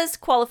this does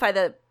qualify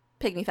the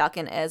Pygmy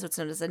Falcon as what's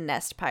known as a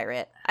nest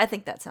pirate. I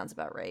think that sounds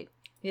about right.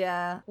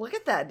 Yeah. Look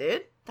at that,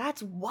 dude.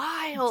 That's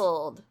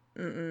wild.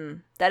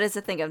 That is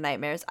a thing of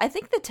nightmares. I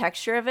think the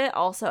texture of it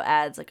also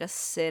adds a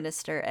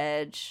sinister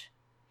edge.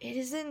 It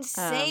is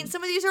insane.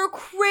 Some of these are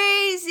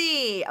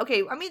crazy.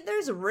 Okay, I mean,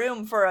 there's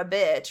room for a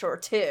bitch or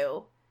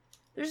two.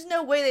 There's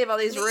no way they have all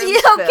these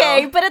rooms.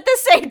 Okay, but at the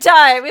same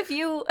time, if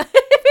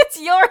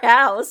it's your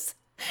house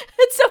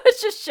and someone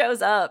just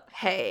shows up.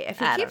 Hey, if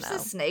he keeps the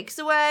snakes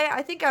away,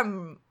 I think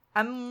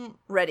I'm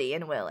ready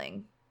and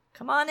willing.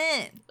 Come on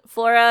in.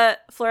 Flora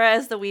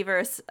is the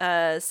weaver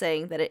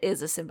saying that it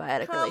is a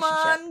symbiotic relationship. Come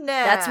on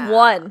now. That's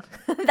one.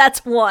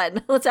 That's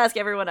one. Let's ask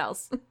everyone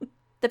else.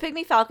 The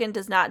Pygmy Falcon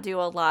does not do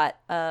a lot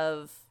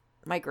of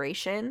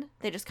migration.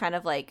 They just kind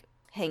of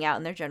hang out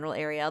in their general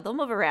area. They'll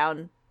move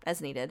around as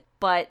needed,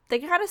 but they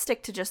kind of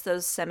stick to just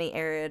those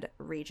semi-arid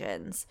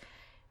regions.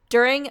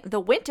 During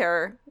the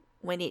winter,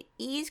 when it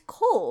is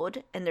cold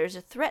and there's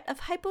a threat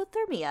of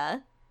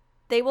hypothermia,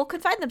 they will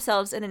confine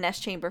themselves in a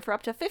nest chamber for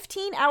up to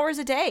 15 hours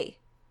a day.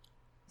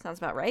 Sounds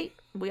about right.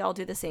 We all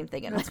do the same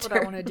thing in winter. That's what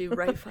I want to do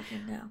right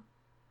fucking now.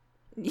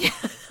 Yeah.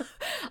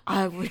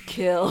 I would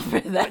kill for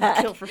that.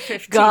 I'd kill for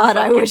 15 God,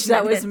 I wish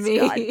that was me.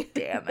 God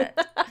damn it.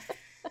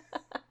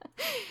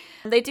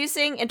 They do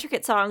sing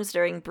intricate songs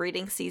during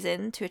breeding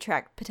season to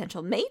attract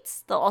potential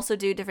mates. They'll also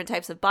do different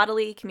types of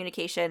bodily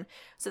communication.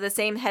 So the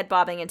same head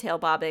bobbing and tail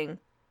bobbing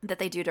that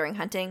they do during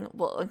hunting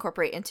will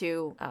incorporate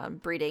into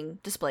breeding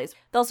displays.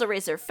 They'll also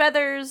raise their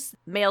feathers.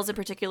 Males in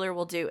particular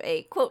will do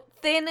a, quote,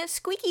 thin,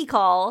 squeaky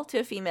call to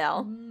a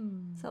female.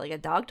 Is that like a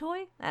dog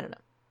toy? I don't know.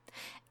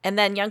 And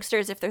then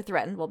youngsters, if they're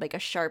threatened, will make a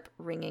sharp,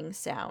 ringing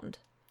sound.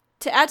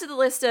 To add to the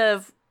list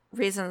of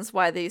reasons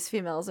why these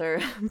females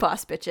are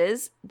boss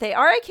bitches, they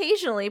are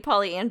occasionally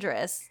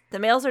polyandrous. The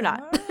males are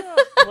not.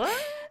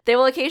 What? They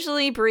will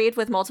occasionally breed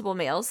with multiple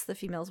males. The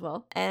females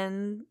will.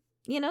 And,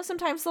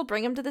 sometimes they'll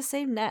bring them to the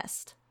same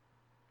nest.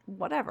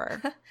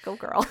 Whatever. Go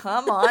girl.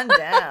 Come on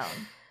down.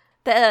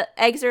 The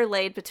eggs are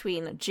laid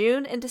between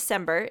June and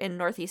December in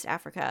Northeast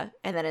Africa.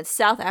 And then in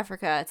South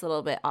Africa, it's a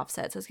little bit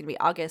offset. So it's going to be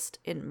August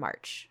and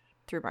March.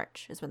 Through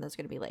March is when those are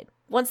going to be laid.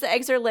 Once the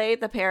eggs are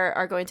laid, the pair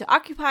are going to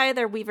occupy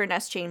their weaver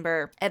nest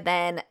chamber. And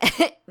then,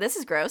 this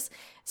is gross.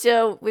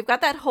 So we've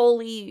got that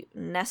holy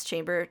nest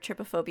chamber,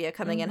 trypophobia,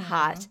 coming in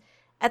hot.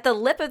 At the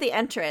lip of the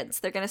entrance,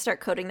 they're going to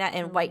start coating that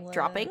in white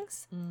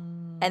droppings.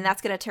 And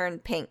that's going to turn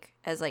pink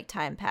as like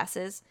time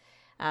passes.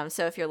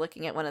 So if you're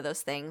looking at one of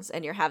those things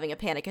and you're having a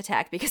panic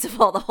attack because of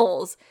all the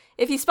holes,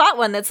 if you spot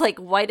one that's like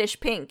whitish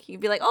pink,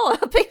 you'd be like, oh,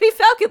 a Pygmy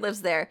falcon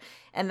lives there,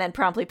 and then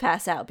promptly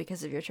pass out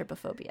because of your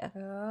trypophobia.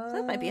 So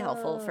that might be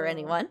helpful for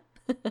anyone.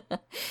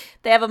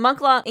 They have a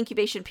month-long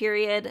incubation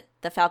period.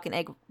 The falcon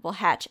egg will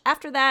hatch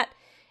after that.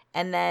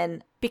 And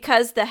then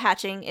because the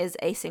hatching is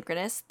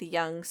asynchronous, the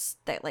youngs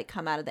that like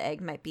come out of the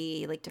egg might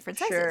be like different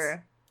sizes.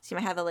 Sure. So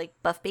you might have a like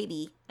buff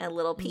baby and a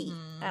little pea.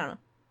 I don't know.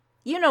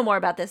 You know more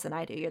about this than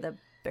I do. You're the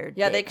bird.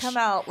 Yeah, bitch. They come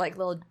out like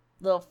little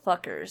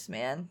fuckers,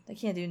 man. They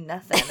can't do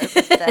nothing.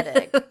 They're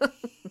pathetic.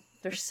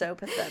 They're so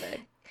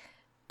pathetic.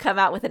 Come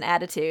out with an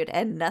attitude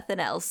and nothing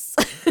else.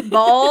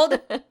 Bald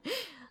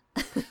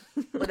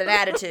with an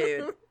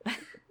attitude.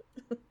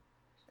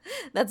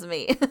 That's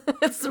me.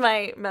 It's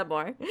my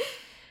memoir.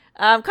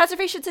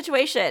 Conservation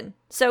situation.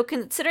 So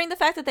considering the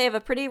fact that they have a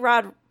pretty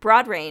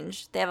broad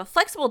range, they have a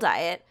flexible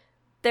diet,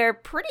 they're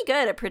pretty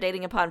good at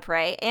predating upon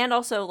prey and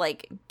also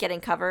like getting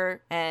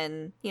cover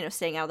and, you know,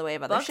 staying out of the way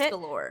of other shit.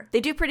 Galore.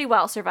 They do pretty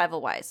well survival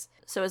wise.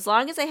 So as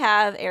long as they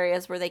have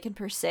areas where they can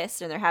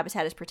persist and their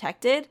habitat is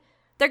protected,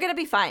 they're going to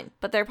be fine.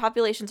 But their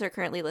populations are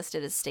currently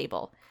listed as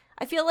stable.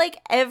 I feel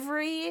like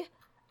every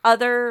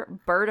other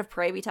bird of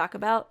prey we talk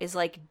about is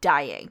like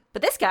dying.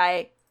 But this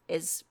guy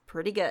is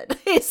pretty good.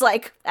 He's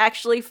like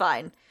actually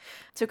fine.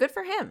 So good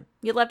for him.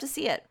 You'd love to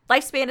see it.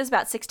 Lifespan is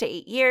about 6 to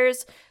 8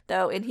 years,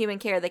 though in human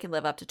care they can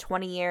live up to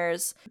 20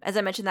 years. As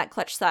I mentioned, that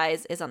clutch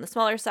size is on the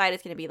smaller side.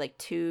 It's going to be like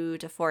 2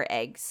 to 4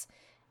 eggs.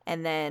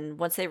 And then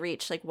once they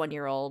reach like 1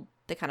 year old,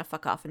 they kind of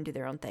fuck off and do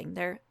their own thing.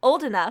 They're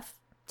old enough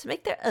to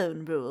make their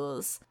own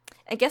rules.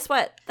 And guess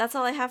what? That's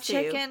all I have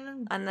to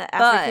do on the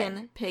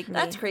African pygmy.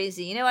 That's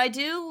crazy. You know, I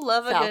do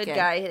love a good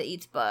guy that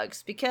eats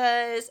bugs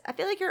because I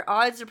feel like your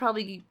odds are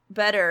probably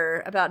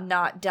better about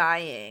not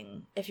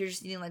dying if you're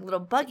just eating like little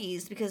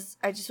buggies because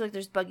I just feel like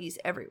there's buggies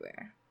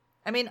everywhere.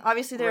 I mean,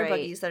 obviously there are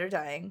buggies that are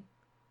dying.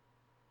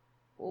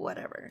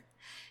 Whatever.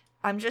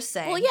 I'm just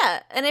saying. Well,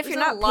 yeah, and if you're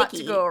not a lot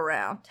picky, to go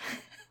around.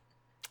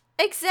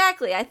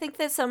 Exactly. I think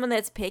that someone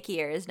that's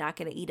pickier is not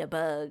going to eat a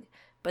bug,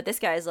 but this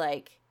guy's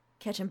like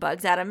catching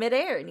bugs out of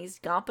midair, and he's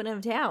gomping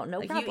them down. No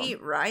problem. You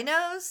eat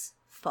rhinos?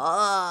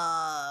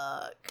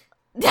 Fuck.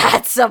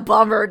 That's a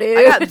bummer, dude.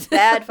 I got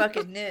bad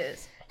fucking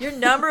news. Your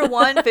number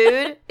one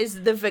food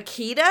is the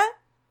vaquita?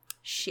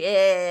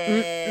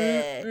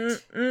 Shit.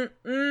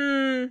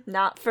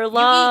 Not for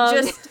long. You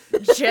eat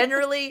just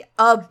generally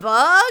a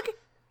bug?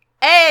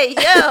 Hey,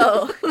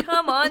 yo.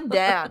 Come on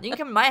down. You can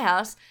come to my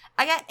house.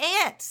 I got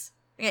ants.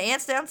 I got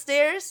ants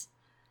downstairs.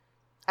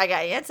 I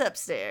got ants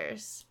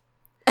upstairs.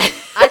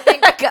 I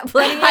think I got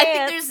plenty of ants. I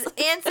think there's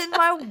ants in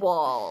my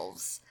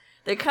walls.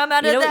 They come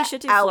out of the outlets. You know what you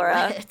should do,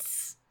 Flora?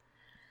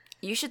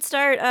 You should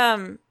start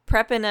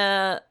prepping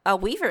a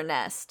weaver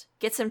nest.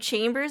 Get some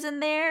chambers in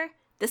there.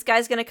 This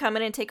guy's going to come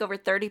in and take over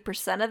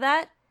 30% of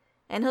that.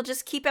 And he'll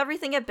just keep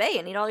everything at bay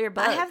and eat all your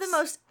bugs. I have the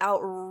most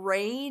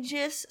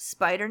outrageous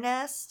spider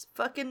nest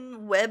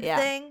fucking web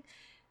thing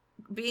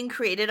being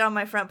created on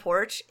my front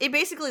porch. It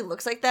basically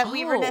looks like that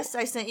weaver nest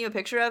I sent you a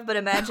picture of, but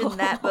imagine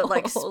that, but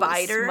like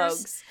spiders.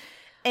 Smokes.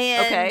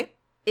 And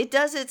it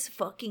does its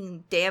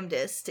fucking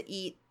damnedest to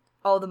eat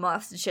all the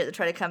moths and shit that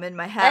try to come in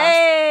my house.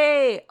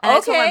 Hey! And I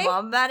told my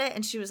mom about it,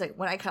 and she was like,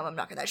 when I come, I'm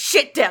knocking that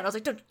shit down. I was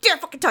like, don't dare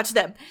fucking touch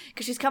them.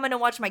 Because she's coming to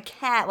watch my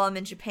cat while I'm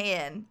in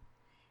Japan.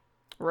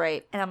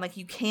 Right. And I'm like,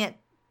 you can't,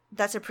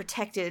 that's a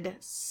protected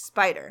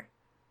spider.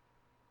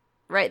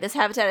 Right, this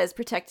habitat is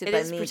protected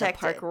by me, the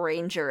park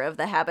ranger of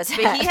the habitat.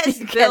 But he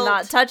has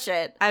cannot touch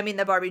it. I mean,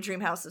 the Barbie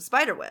dream house of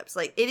spider webs.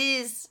 Like, it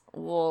is...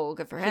 Well,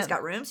 good for him. He's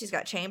got rooms, he's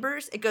got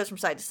chambers. It goes from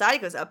side to side,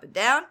 it goes up and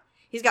down.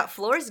 He's got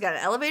floors, he's got an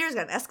elevator, he's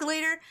got an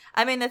escalator.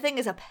 I mean, the thing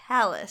is a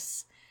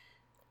palace.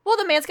 Well,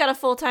 the man's got a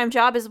full-time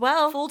job as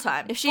well.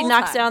 Full-time. If she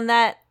knocks down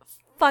that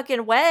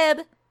fucking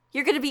web,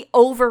 you're going to be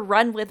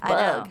overrun with bug.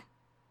 I know.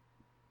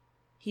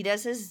 He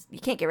does his... You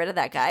can't get rid of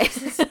that guy.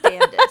 His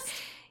damnedest.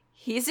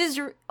 He's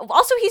your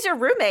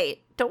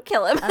roommate. Don't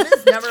kill him. I'm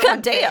his number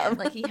one fan.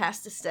 Like, he has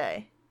to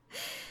stay.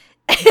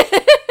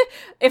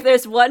 If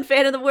there's one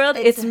fan in the world,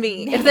 it's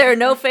me. If there are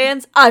no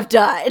fans, I've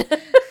died.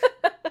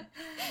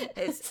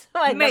 It's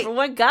my number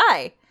one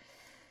guy.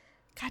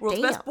 God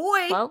World's damn. Best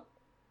boy. Well,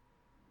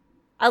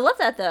 I love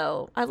that,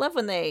 though. I love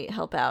when they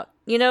help out.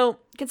 You know,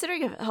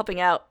 considering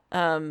helping out,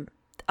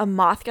 a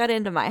moth got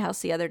into my house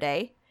the other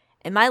day,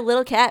 and my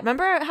little cat,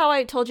 remember how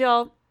I told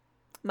y'all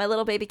my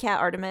little baby cat,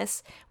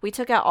 Artemis, we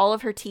took out all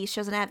of her teeth. She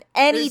doesn't have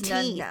any teeth.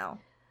 None now.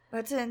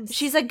 That's insane.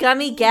 She's a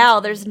gummy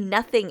gal. There's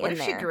nothing in there. What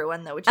if she grew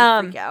one, though? Would you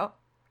freak out?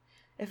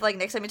 If, like,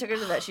 next time you took her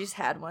to the vet, she's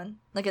had one.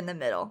 Like, in the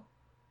middle.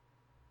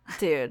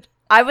 Dude.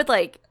 I would,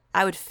 like,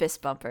 I would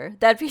fist bump her.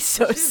 That'd be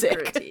so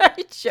sick. Are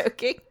you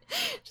joking?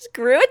 Just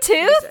grew a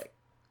tooth?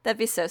 That'd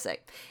be so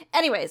sick.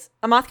 Anyways,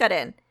 a moth got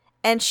in,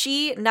 and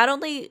she not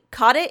only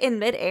caught it in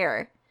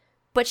midair,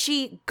 but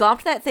she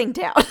gomped that thing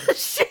down.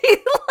 She,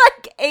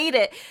 like, ate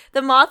it.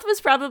 The moth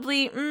was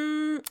probably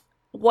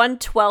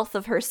 1/12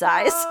 of her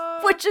size,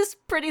 which is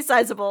pretty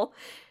sizable.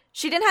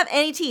 She didn't have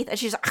any teeth, and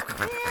she's like,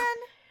 man,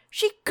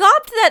 she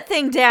gomped that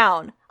thing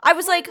down. I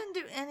was like, couldn't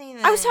do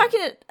anything. I was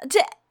talking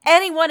to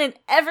anyone and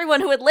everyone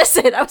who would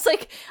listen. I was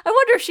like, I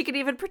wonder if she could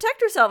even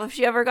protect herself if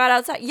she ever got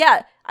outside.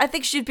 Yeah, I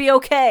think she'd be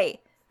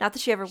okay. Not that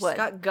she ever would. She's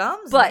got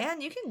gums,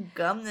 man. You can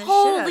gum this shit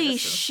out of holy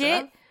shit.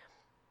 Stuff.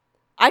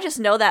 I just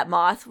know that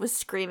moth was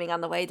screaming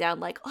on the way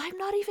down like, I'm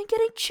not even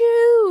getting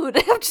chewed.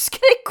 I'm just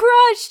getting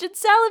crushed and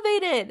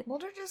salivated.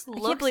 Mulder just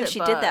looks I can't believe at she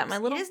bugs. did that.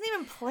 He doesn't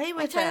even play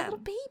with my them. little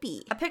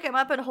baby. I pick him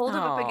up and hold him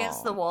up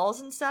against the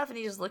walls and stuff, and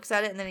he just looks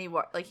at it, and then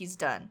he's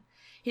done.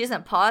 He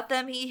doesn't paw at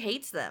them. He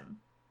hates them.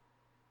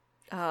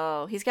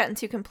 Oh, he's gotten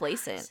too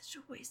complacent. Such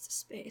a waste of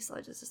space.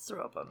 I just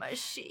throw up on my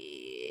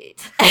sheet.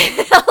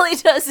 All he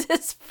does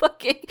is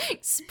fucking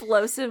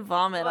explosive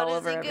vomit all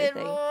over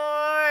everything.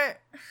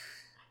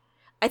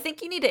 I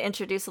think you need to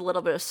introduce a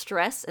little bit of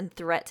stress and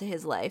threat to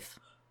his life.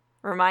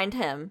 Remind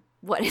him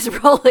what his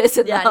role is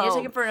in the home. Yeah, you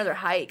take him for another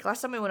hike.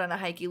 Last time we went on a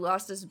hike, he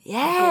lost his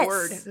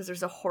board because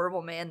there's a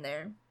horrible man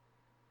there.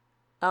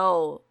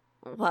 Oh,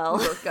 well.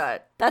 We both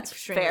got that's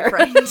fair.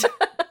 Frightened.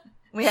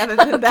 We haven't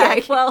been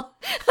back. Well,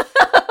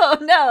 oh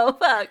no,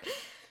 fuck.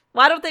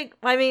 Well, I don't think,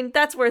 I mean,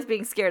 that's worth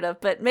being scared of,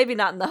 but maybe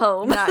not in the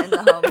home. Not in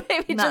the home.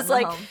 Maybe just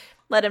like,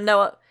 let him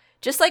know,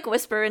 just like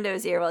whisper into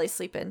his ear while he's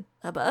sleeping,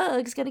 a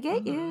bug's gonna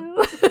get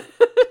you.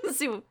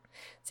 See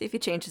if he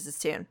changes his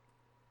tune.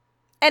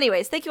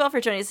 Anyways, thank you all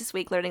for joining us this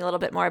week, learning a little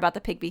bit more about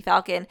the Pygmy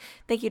falcon.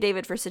 Thank you,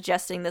 David, for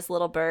suggesting this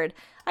little bird.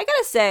 I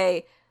gotta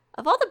say,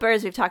 of all the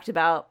birds we've talked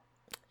about,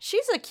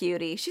 she's a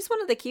cutie. She's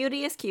one of the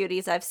cutest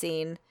cuties I've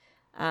seen.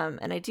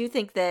 And I do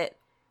think that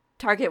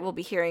Target will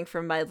be hearing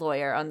from my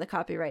lawyer on the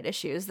copyright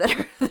issues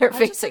that they're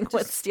facing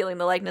with stealing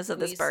the likeness of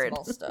this bird.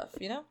 Small stuff,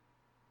 you know?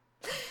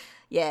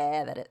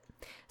 Yeah, that it.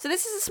 So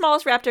this is the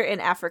smallest raptor in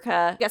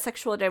Africa. Got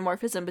sexual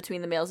dimorphism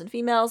between the males and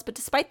females, but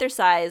despite their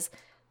size,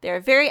 they're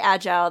very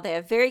agile. They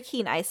have very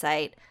keen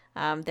eyesight.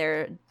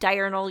 They're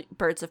diurnal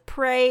birds of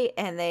prey,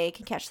 and they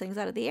can catch things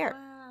out of the air.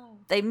 Wow.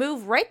 They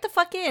move right the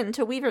fuck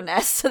into weaver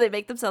nests, so they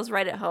make themselves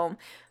right at home.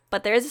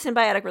 But there is a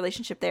symbiotic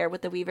relationship there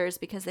with the weavers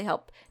because they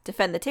help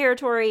defend the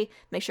territory,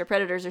 make sure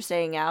predators are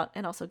staying out,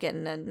 and also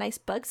getting a nice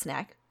bug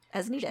snack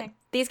as needed. Okay.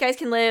 These guys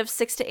can live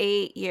 6 to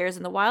 8 years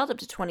in the wild, up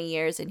to 20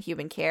 years in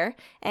human care.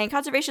 And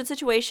conservation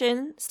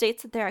situation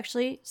states that they're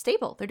actually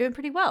stable. They're doing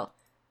pretty well.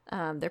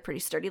 They're pretty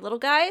sturdy little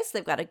guys.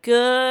 They've got a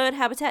good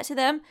habitat to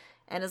them.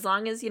 And as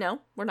long as,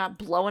 we're not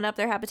blowing up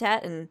their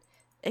habitat and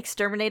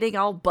exterminating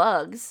all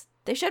bugs,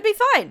 they should be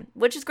fine,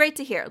 which is great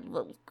to hear.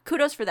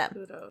 Kudos for them.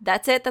 Kudos.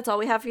 That's it. That's all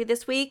we have for you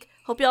this week.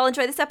 Hope you all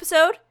enjoyed this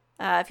episode.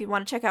 If you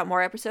want to check out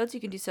more episodes, you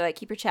can do so at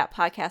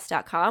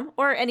keepyourchatpodcast.com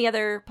or any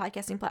other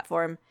podcasting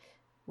platform.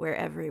 We're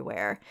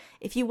everywhere.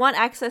 If you want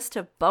access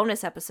to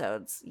bonus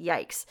episodes,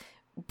 yikes.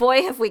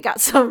 Boy, have we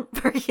got some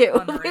for you.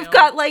 Unreal. We've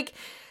got I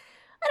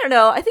don't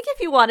know. I think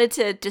if you wanted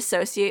to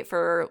dissociate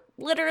for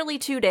literally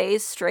 2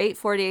 days straight,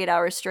 48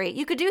 hours straight,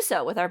 you could do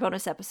so with our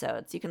bonus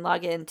episodes. You can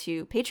log in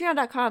to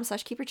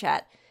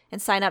patreon.com/keepyourchat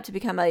and sign up to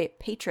become a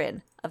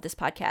patron of this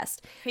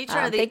podcast.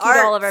 Patron of the thank arts.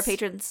 You to all of our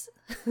patrons.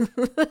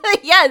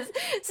 Yes,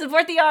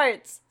 support the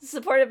arts.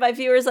 Supported by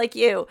viewers like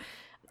you.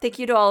 Thank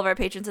you to all of our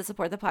patrons that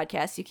support the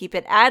podcast. You keep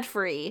it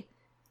ad-free,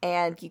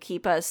 and you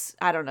keep us,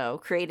 I don't know,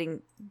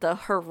 creating the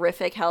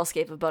horrific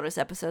hellscape of bonus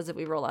episodes that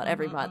we roll out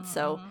every month.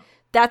 So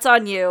that's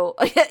on you.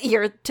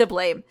 You're to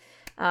blame.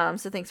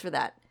 So thanks for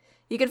that.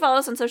 You can follow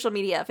us on social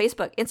media,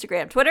 Facebook,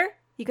 Instagram, Twitter.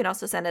 You can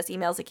also send us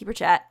emails at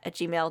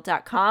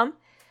keepyourchat@gmail.com.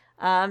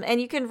 And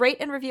you can rate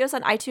and review us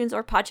on iTunes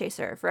or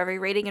Podchaser. For every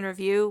rating and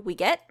review we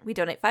get, we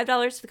donate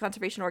 $5 to the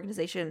conservation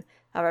organization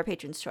of our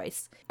patron's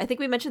choice. I think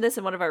we mentioned this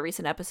in one of our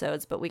recent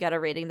episodes, but we got a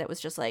rating that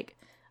was just like,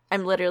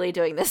 I'm literally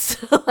doing this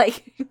to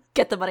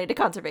get the money to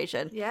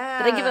conservation.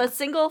 Yeah. But I give a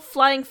single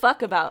flying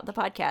fuck about the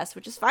podcast,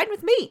 which is fine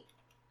with me.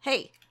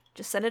 Hey,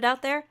 just send it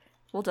out there.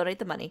 We'll donate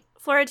the money.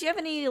 Flora, do you have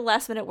any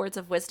last minute words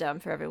of wisdom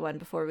for everyone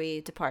before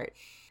we depart?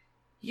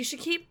 You should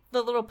keep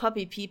the little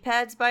puppy pee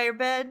pads by your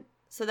bed,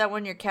 so that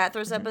when your cat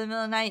throws up in the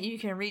middle of the night, you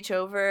can reach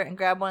over and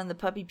grab one of the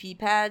puppy pee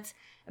pads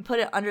and put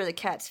it under the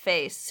cat's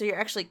face. So you're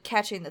actually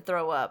catching the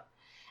throw up.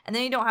 And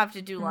then you don't have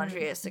to do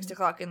laundry at 6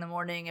 o'clock in the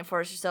morning and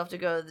force yourself to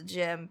go to the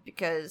gym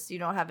because you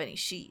don't have any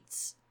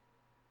sheets.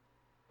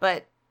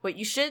 But what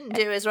you shouldn't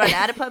do is run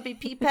out of puppy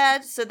pee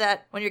pads so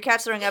that when your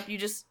cat's throwing up, you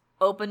just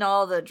open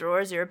all the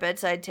drawers of your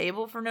bedside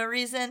table for no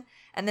reason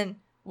and then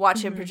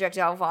watch him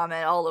projectile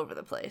vomit all over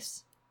the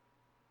place.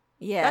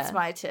 Yeah. That's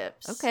my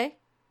tips. Okay.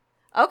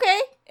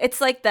 It's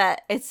like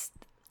that. It's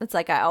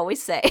like I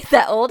always say,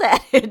 that old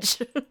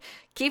adage.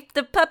 Keep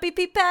the puppy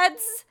pee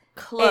pads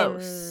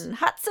close. In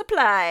hot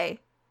supply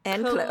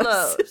and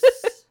close.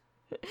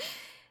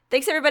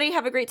 Thanks, everybody.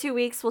 Have a great 2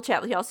 weeks. We'll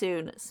chat with y'all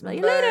soon. Smell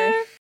you later.